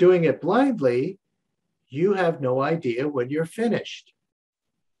when you're doing it blindly, you have no idea when you're finished.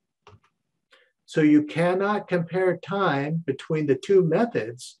 So you cannot compare time between the two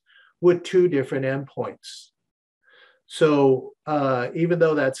methods with two different endpoints. So even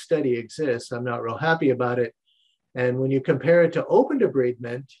though that study exists, I'm not real happy about it. And when you compare it to open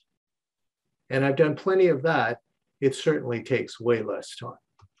debridement, and I've done plenty of that, it certainly takes way less time.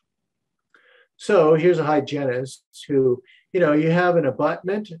 So here's a hygienist who, you have an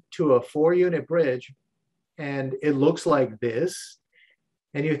abutment to a 4-unit bridge, and it looks like this.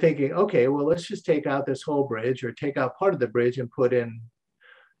 And you're thinking, okay, well, let's just take out this whole bridge or take out part of the bridge and put in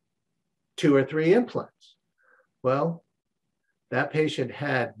 2 or 3 implants. Well, that patient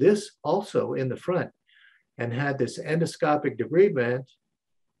had this also in the front and had this endoscopic debridement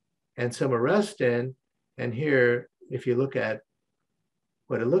and some arrestin. And here, if you look at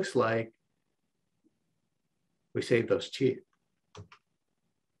what it looks like, we saved those teeth.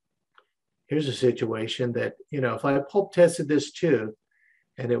 Here's a situation that, if I pulp tested this tooth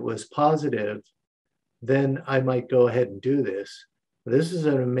and it was positive, then I might go ahead and do this. This is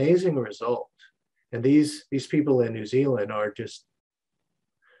an amazing result. And these people in New Zealand are just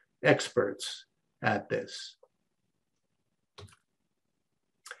experts at this.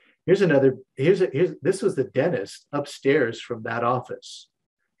 This was the dentist upstairs from that office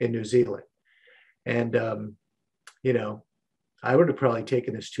in New Zealand. And, I would have probably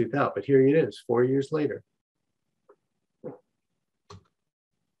taken this tooth out, but here it is 4 years later.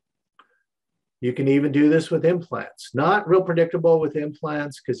 You can even do this with implants. Not real predictable with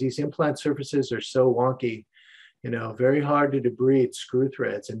implants because these implant surfaces are so wonky, very hard to debride screw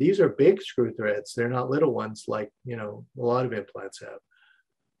threads. And these are big screw threads. They're not little ones like, a lot of implants have.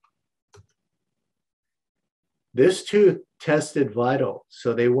 This tooth tested vital.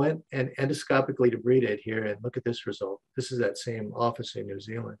 So they went and endoscopically debrided here, and look at this result. This is that same office in New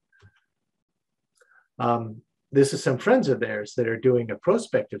Zealand. This is some friends of theirs that are doing a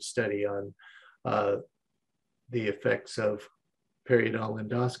prospective study on the effects of periodontal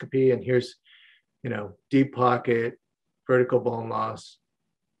endoscopy. And here's, deep pocket, vertical bone loss.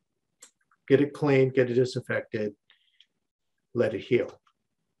 Get it cleaned, get it disinfected, let it heal.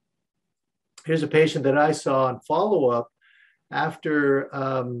 Here's a patient that I saw in follow-up after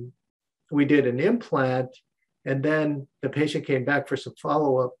we did an implant, and then the patient came back for some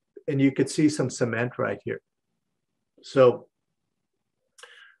follow-up, and you could see some cement right here. So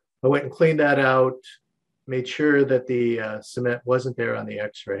I went and cleaned that out, made sure that the cement wasn't there on the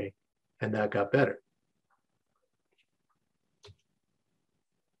x-ray, and that got better.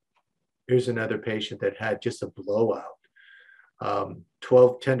 Here's another patient that had just a blowout.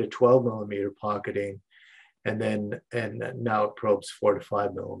 10 to 12 millimeter pocketing, and now it probes 4 to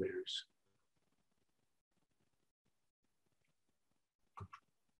 5 millimeters.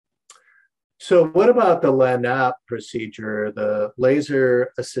 So what about the LANAP procedure, the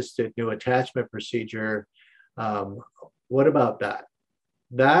laser assisted new attachment procedure? What about that?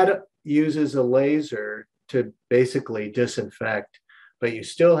 That uses a laser to basically disinfect, but you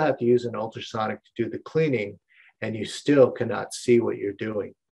still have to use an ultrasonic to do the cleaning, and you still cannot see what you're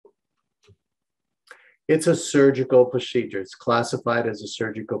doing. It's a surgical procedure. It's classified as a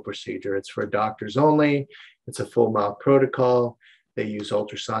surgical procedure. It's for doctors only. It's a full mouth protocol. They use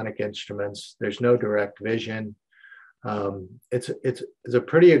ultrasonic instruments. There's no direct vision. It's a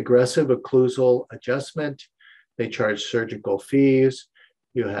pretty aggressive occlusal adjustment. They charge surgical fees.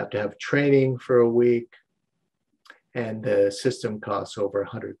 You have to have training for a week, and the system costs over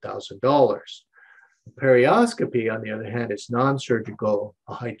 $100,000. Perioscopy, on the other hand, is non-surgical.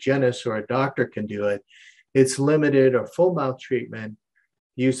 A hygienist or a doctor can do it. It's limited or full mouth treatment.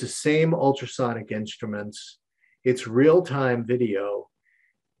 Use the same ultrasonic instruments. It's real-time video.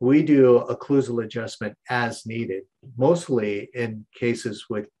 We do occlusal adjustment as needed, mostly in cases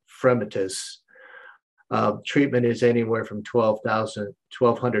with fremitus. Treatment is anywhere from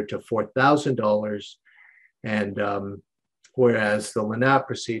 $1,200 to $4,000, and whereas the LANAP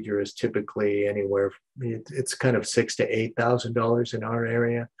procedure is typically anywhere, it's kind of $6,000 to $8,000 in our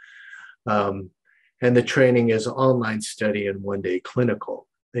area. And the training is online study and 1-day clinical.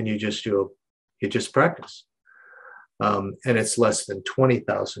 Then you just practice. And it's less than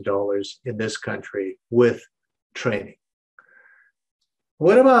 $20,000 in this country with training.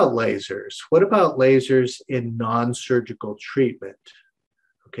 What about lasers? What about lasers in non-surgical treatment?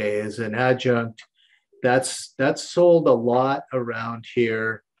 Okay, as an adjunct, that's sold a lot around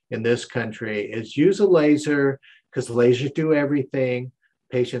here in this country, is use a laser because lasers do everything.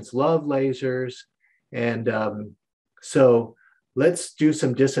 Patients love lasers. And so let's do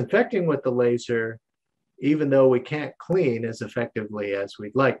some disinfecting with the laser, even though we can't clean as effectively as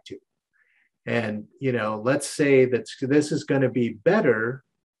we'd like to. And, you know, let's say that this is going to be better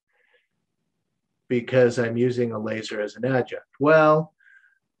because I'm using a laser as an adjunct. Well,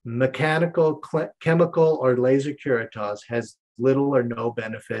 mechanical, chemical, or laser curettage has little or no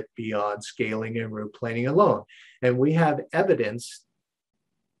benefit beyond scaling and root planing alone. And we have evidence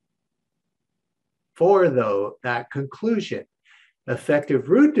for that conclusion. Effective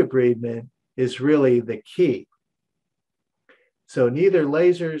root debridement is really the key. So neither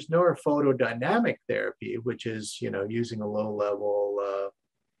lasers nor photodynamic therapy, which is, you know, using a low-level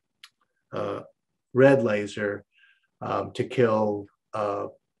red laser to kill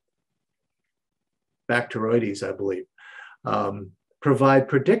Bacteroides, I believe, provide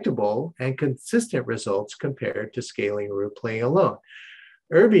predictable and consistent results compared to scaling root planing alone.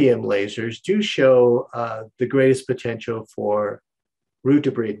 Erbium lasers do show the greatest potential for root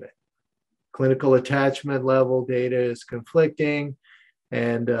debridement. Clinical attachment level data is conflicting,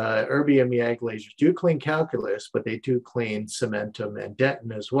 and erbium YAG lasers do clean calculus, but they do clean cementum and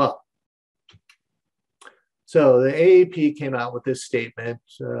dentin as well. So the AAP came out with this statement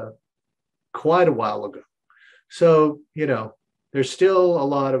quite a while ago. So, you know, there's still a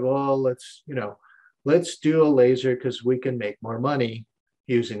lot of, oh, let's do a laser because we can make more money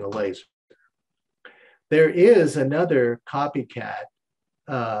using a laser. There is another copycat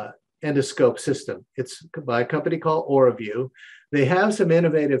endoscope system. It's by a company called AuraView. They have some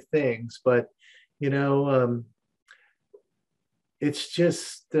innovative things, but, you know, it's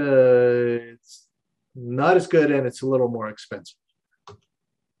just, it's not as good, and it's a little more expensive.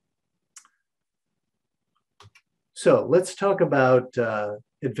 So let's talk about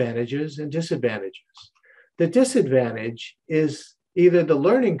advantages and disadvantages. The disadvantage is either the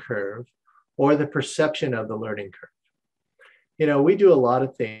learning curve or the perception of the learning curve. You know, we do a lot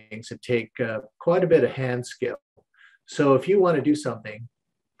of things that take quite a bit of hand skill. So if you want to do something,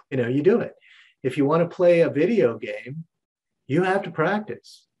 you know, you do it. If you want to play a video game, you have to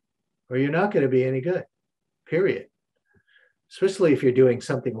practice, or you're not going to be any good, period. Especially if you're doing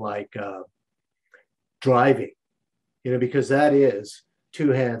something like driving, you know, because that is 2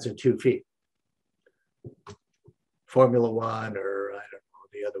 hands and 2 feet. Formula One, or I don't know,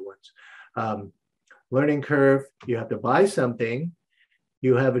 the other ones. Learning curve, you have to buy something,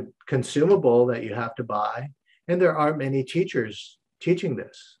 you have a consumable that you have to buy, and there aren't many teachers teaching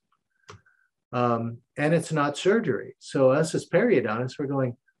this. And it's not surgery. So us as periodontists, we're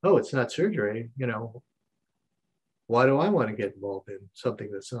going, oh, it's not surgery, you know, why do I want to get involved in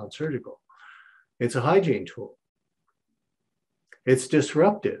something that's not surgical? It's a hygiene tool. It's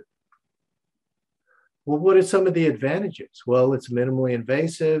disruptive. Well, what are some of the advantages? Well, it's minimally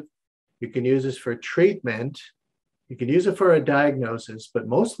invasive. You can use this for treatment. You can use it for a diagnosis, but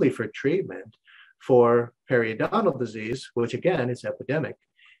mostly for treatment for periodontal disease, which again is epidemic.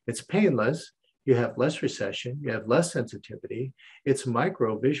 It's painless. You have less recession. You have less sensitivity. It's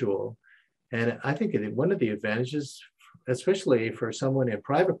microvisual. And I think one of the advantages, especially for someone in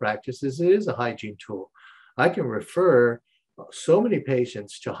private practice, is it is a hygiene tool. I can refer so many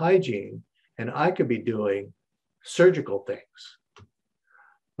patients to hygiene, and I could be doing surgical things.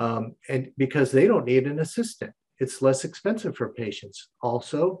 And because they don't need an assistant, it's less expensive for patients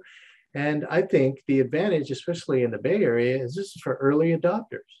also. And I think the advantage, especially in the Bay Area, is this is for early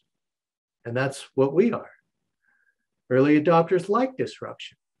adopters. And that's what we are. Early adopters like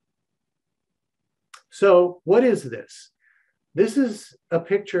disruption. So what is this? This is a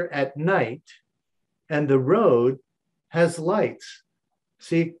picture at night, and the road has lights.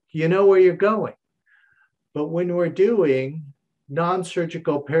 See, you know where you're going. But when we're doing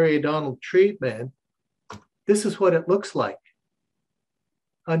non-surgical periodontal treatment, this is what it looks like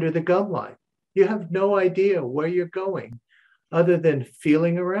under the gum line. You have no idea where you're going other than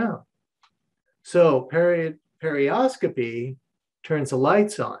feeling around. So perioscopy turns the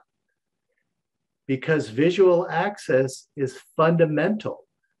lights on because visual access is fundamental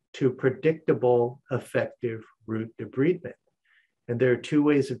to predictable, effective root debridement. And there are 2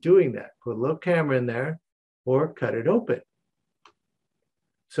 ways of doing that. Put a little camera in there or cut it open.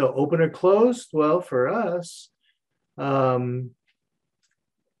 So open or closed? Well, for us, in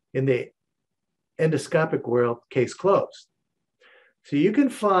the endoscopic world, case closed. So you can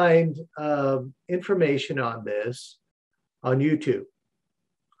find information on this on YouTube.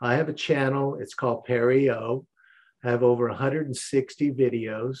 I have a channel, it's called Perio. I have over 160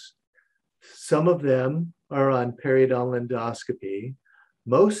 videos. Some of them are on periodontal endoscopy.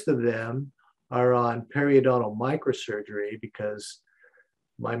 Most of them are on periodontal microsurgery because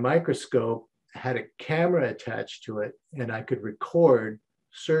my microscope had a camera attached to it, and I could record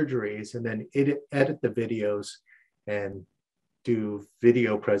surgeries and then edit the videos and do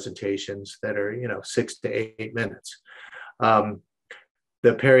video presentations that are, 6 to 8 minutes.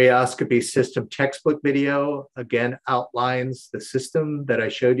 The perioscopy system textbook video, again, outlines the system that I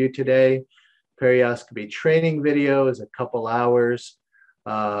showed you today. Perioscopy training video is a couple hours.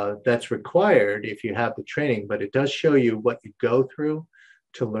 That's required if you have the training, but it does show you what you go through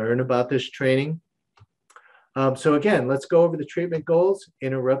to learn about this training. So again, let's go over the treatment goals: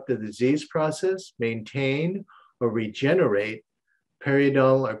 interrupt the disease process, maintain or regenerate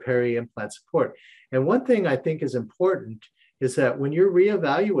periodontal or peri-implant support. And one thing I think is important is that when you're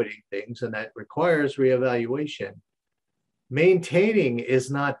reevaluating things, and that requires reevaluation, maintaining is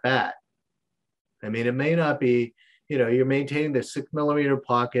not bad. I mean, it may not be, you're maintaining the 6 millimeter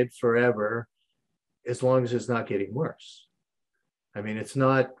pocket forever as long as it's not getting worse. I mean, it's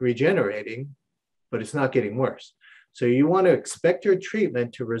not regenerating, but it's not getting worse. So you want to expect your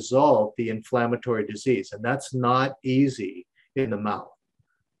treatment to resolve the inflammatory disease, and that's not easy in the mouth.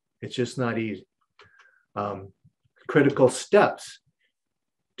 It's just not easy. Critical steps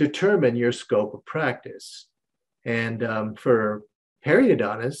determine your scope of practice. And for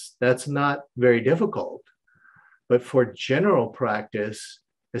periodontists, that's not very difficult. But for general practice,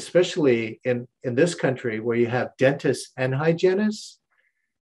 especially in this country where you have dentists and hygienists,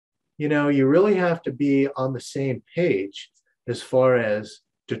 you really have to be on the same page as far as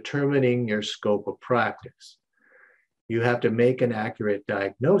determining your scope of practice. You have to make an accurate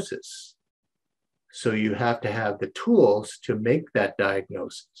diagnosis. So you have to have the tools to make that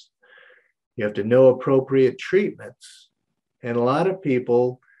diagnosis. You have to know appropriate treatments. And a lot of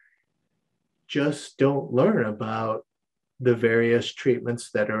people just don't learn about the various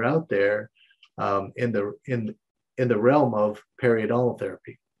treatments that are out there in the realm of periodontal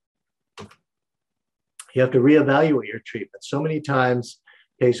therapy. You have to reevaluate your treatment. So many times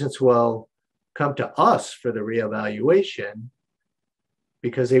patients will come to us for the reevaluation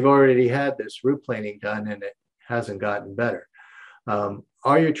because they've already had this root planing done and it hasn't gotten better.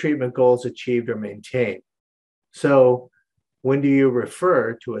 Are your treatment goals achieved or maintained? So when do you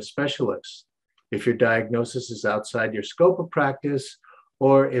refer to a specialist? If your diagnosis is outside your scope of practice,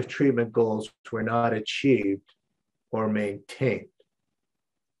 or if treatment goals were not achieved or maintained.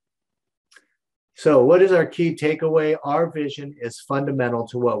 So what is our key takeaway? Our vision is fundamental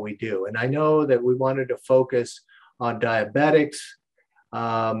to what we do. And I know that we wanted to focus on diabetics,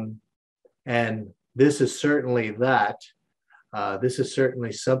 and this is certainly that. This is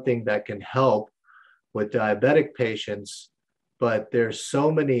certainly something that can help with diabetic patients, but there's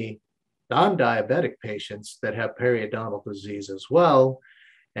so many non-diabetic patients that have periodontal disease as well.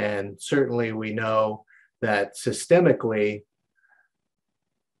 And certainly we know that systemically,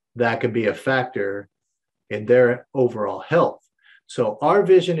 that can be a factor in their overall health. So our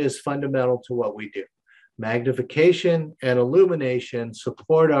vision is fundamental to what we do. Magnification and illumination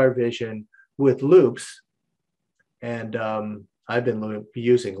support our vision with loops. And I've been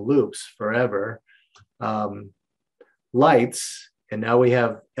using loops forever. Lights, and now we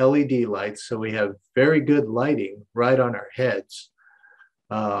have LED lights, so we have very good lighting right on our heads.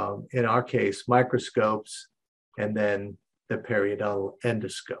 In our case, microscopes, and then the periodontal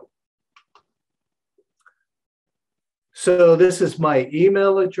endoscope. So this is my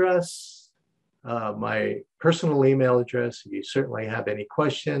email address, my personal email address. If you certainly have any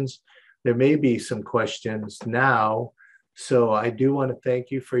questions, there may be some questions now. So I do want to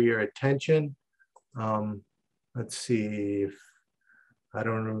thank you for your attention. Let's see if, I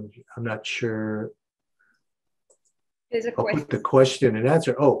don't know, I'm not sure. There's a question. I'll put the question and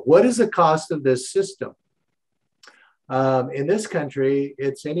answer. Oh, what is the cost of this system? In this country,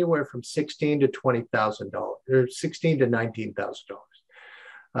 it's anywhere from $16,000 to $20,000, or $16,000 to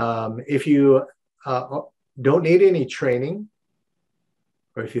 $19,000. If you don't need any training,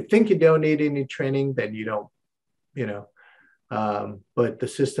 or if you think you don't need any training, then you don't, but the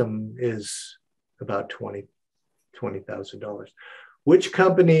system is about $20,000. Which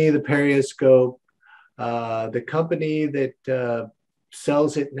company, the Perioscope? The company that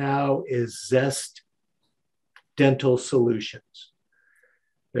sells it now is Zest Dental Solutions.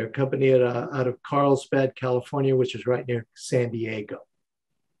 They're a company out of Carlsbad, California, which is right near San Diego.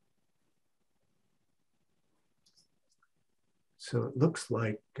 So it looks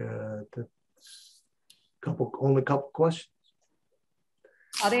like only a couple questions.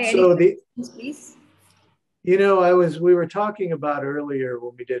 Are there any questions, please? We were talking about earlier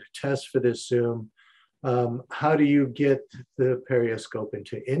when we did a test for this Zoom, how do you get the Perioscope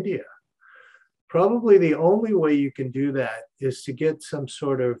into India? probably the only way you can do that is to get some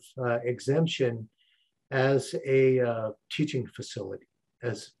sort of exemption as a teaching facility,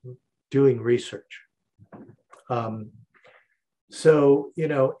 as doing research. So, you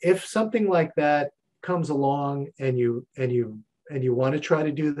know, if something like that comes along and you want to try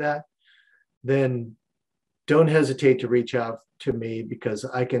to do that, then don't hesitate to reach out to me, because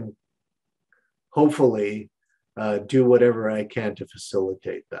I can hopefully do whatever I can to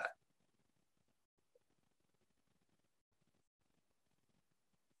facilitate that.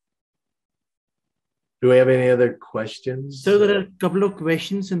 Do we have any other questions? So there are a couple of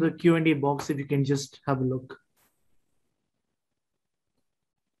questions in the Q&A box, if you can just have a look.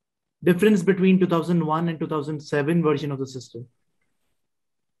 Difference between 2001 and 2007 version of the system.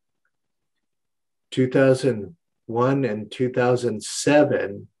 2001 and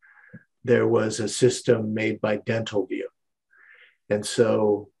 2007, there was a system made by DentalView. And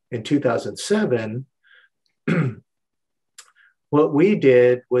so in 2007, what we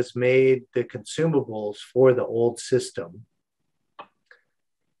did was made the consumables for the old system.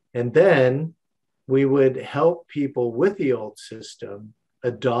 And then we would help people with the old system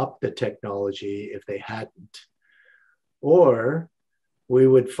adopt the technology if they hadn't. Or we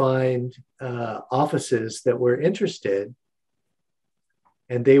would find offices that were interested,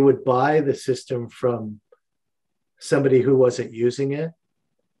 and they would buy the system from somebody who wasn't using it,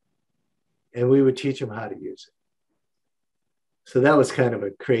 and we would teach them how to use it. So that was kind of a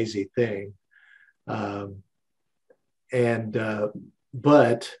crazy thing. But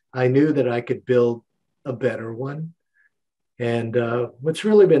I knew that I could build a better one. And what's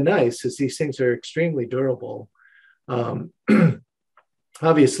really been nice is these things are extremely durable.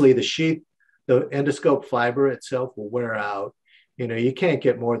 Obviously, the sheath, the endoscope fiber itself will wear out. You know, you can't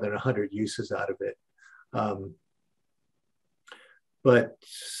get more than 100 uses out of it. But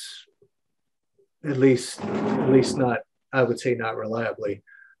at least not, I would say, not reliably.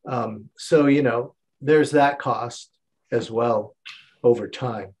 So, you know, there's that cost as well over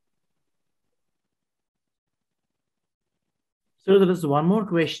time. So there is one more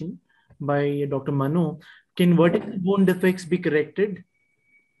question by Dr. Manu. Can vertical bone defects be corrected?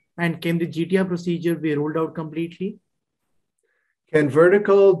 And can the GTR procedure be ruled out completely? Can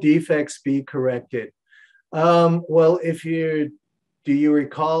vertical defects be corrected? Well, do you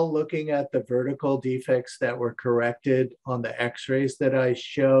recall looking at the vertical defects that were corrected on the x-rays that I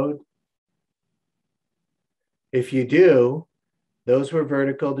showed? If you do, those were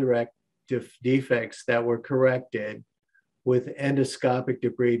vertical defects that were corrected with endoscopic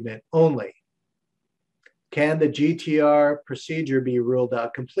debridement only. Can the GTR procedure be ruled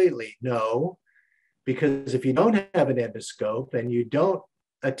out completely? No, because if you don't have an endoscope and you don't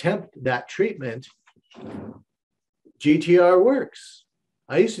attempt that treatment, GTR works.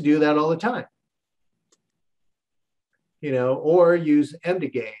 I used to do that all the time. You know, or use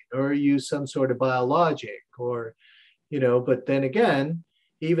Emdogain, or use some sort of biologic, or, you know, but then again,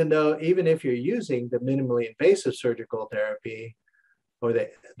 even if you're using the minimally invasive surgical therapy or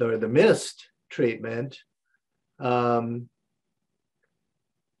the mist treatment,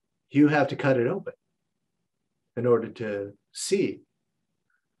 you have to cut it open in order to see.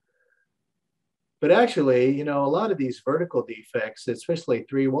 But actually, you know, a lot of these vertical defects, especially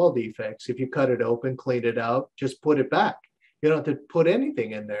 3-wall defects, if you cut it open, clean it out, just put it back. You don't have to put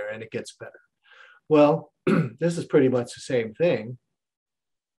anything in there and it gets better. Well, this is pretty much the same thing.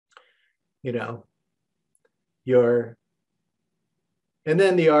 You know, and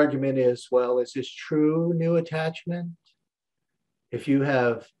then the argument is, well, is this true new attachment? If you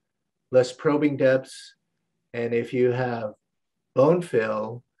have less probing depths and if you have bone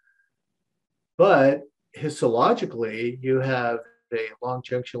fill, but histologically you have a long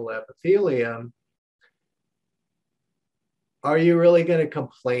junctional epithelium, are you really going to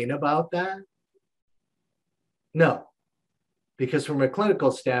complain about that? No, because from a clinical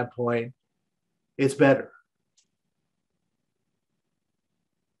standpoint, it's better.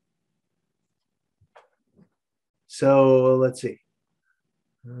 So let's see.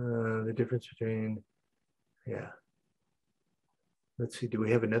 The difference between, yeah. Let's see, do we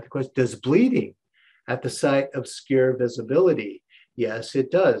have another question? Does bleeding at the site obscure visibility? Yes,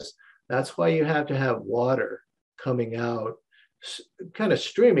 it does. That's why you have to have water coming out, kind of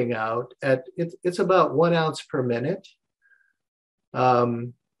streaming out at, it's about 1 ounce per minute.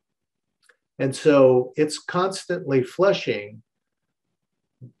 And so it's constantly flushing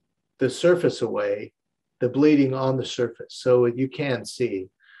the surface away, the bleeding on the surface, so you can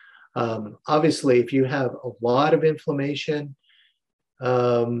see. Obviously, if you have a lot of inflammation,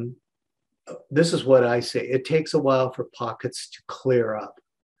 this is what I say, it takes a while for pockets to clear up.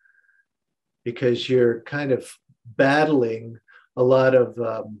 because you're kind of battling a lot of,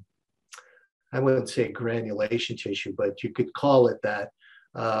 I wouldn't say granulation tissue, but you could call it that,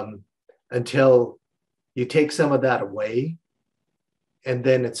 until you take some of that away, and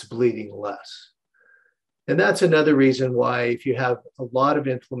then it's bleeding less. And that's another reason why, if you have a lot of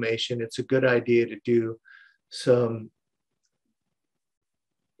inflammation, it's a good idea to do some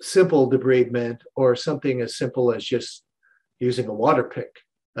simple debridement, or something as simple as just using a water pick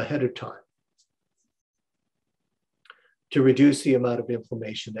ahead of time to reduce the amount of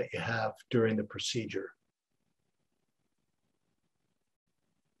inflammation that you have during the procedure.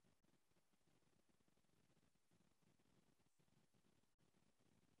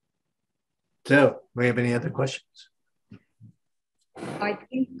 So, do we have any other questions? I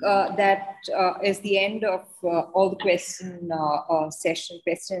think that is the end of all the question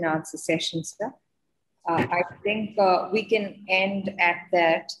and answer sessions, sir. I think we can end at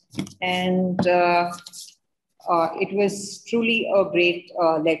that. And it was truly a great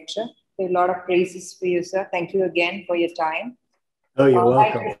lecture. A lot of praises for you, sir. Thank you again for your time. Oh, you're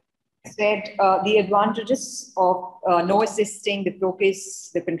welcome. Like I said, the advantages of no assisting, the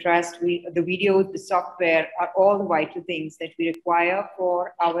focus, the contrast, the video, the software are all the vital things that we require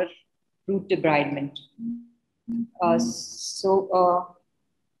for our root debridement.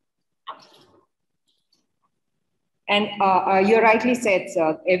 And you rightly said,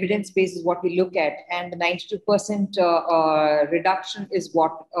 sir, evidence-based is what we look at, and the 92% reduction is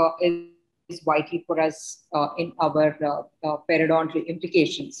what is vital for us in our periodontal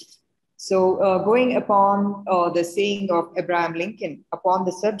implications. So going upon the saying of Abraham Lincoln, upon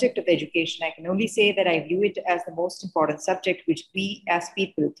the subject of education, I can only say that I view it as the most important subject which we as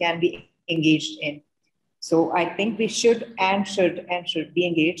people can be engaged in. So I think we should be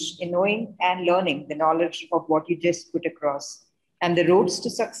engaged in knowing and learning the knowledge of what you just put across. And the roads to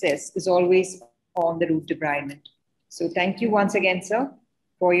success is always on the root debridement. So thank you once again, sir,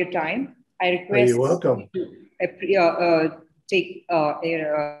 for your time. I request you're welcome. You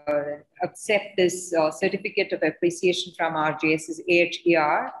to accept this certificate of appreciation from RJS's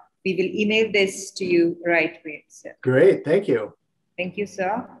AHER. We will email this to you right away, sir. Great, thank you. Thank you,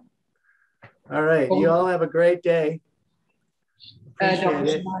 sir. All right, you all have a great day. Appreciate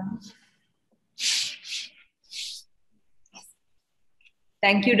it.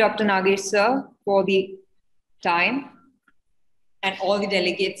 Thank you, Dr. Nagesh, sir, for the time, and all the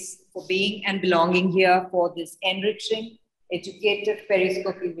delegates for being and belonging here for this enriching, educative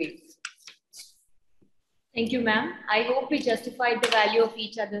Perioscopy week. Thank you, ma'am. I hope we justified the value of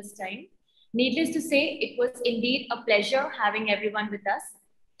each other's time. Needless to say, it was indeed a pleasure having everyone with us.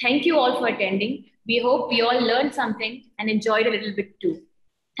 Thank you all for attending. We hope we all learned something and enjoyed a little bit too.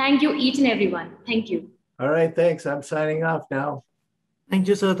 Thank you, each and everyone. Thank you. All right, thanks. I'm signing off now. Thank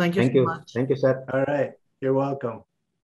you, sir. Thank you so much. Thank you, sir. All right, you're welcome.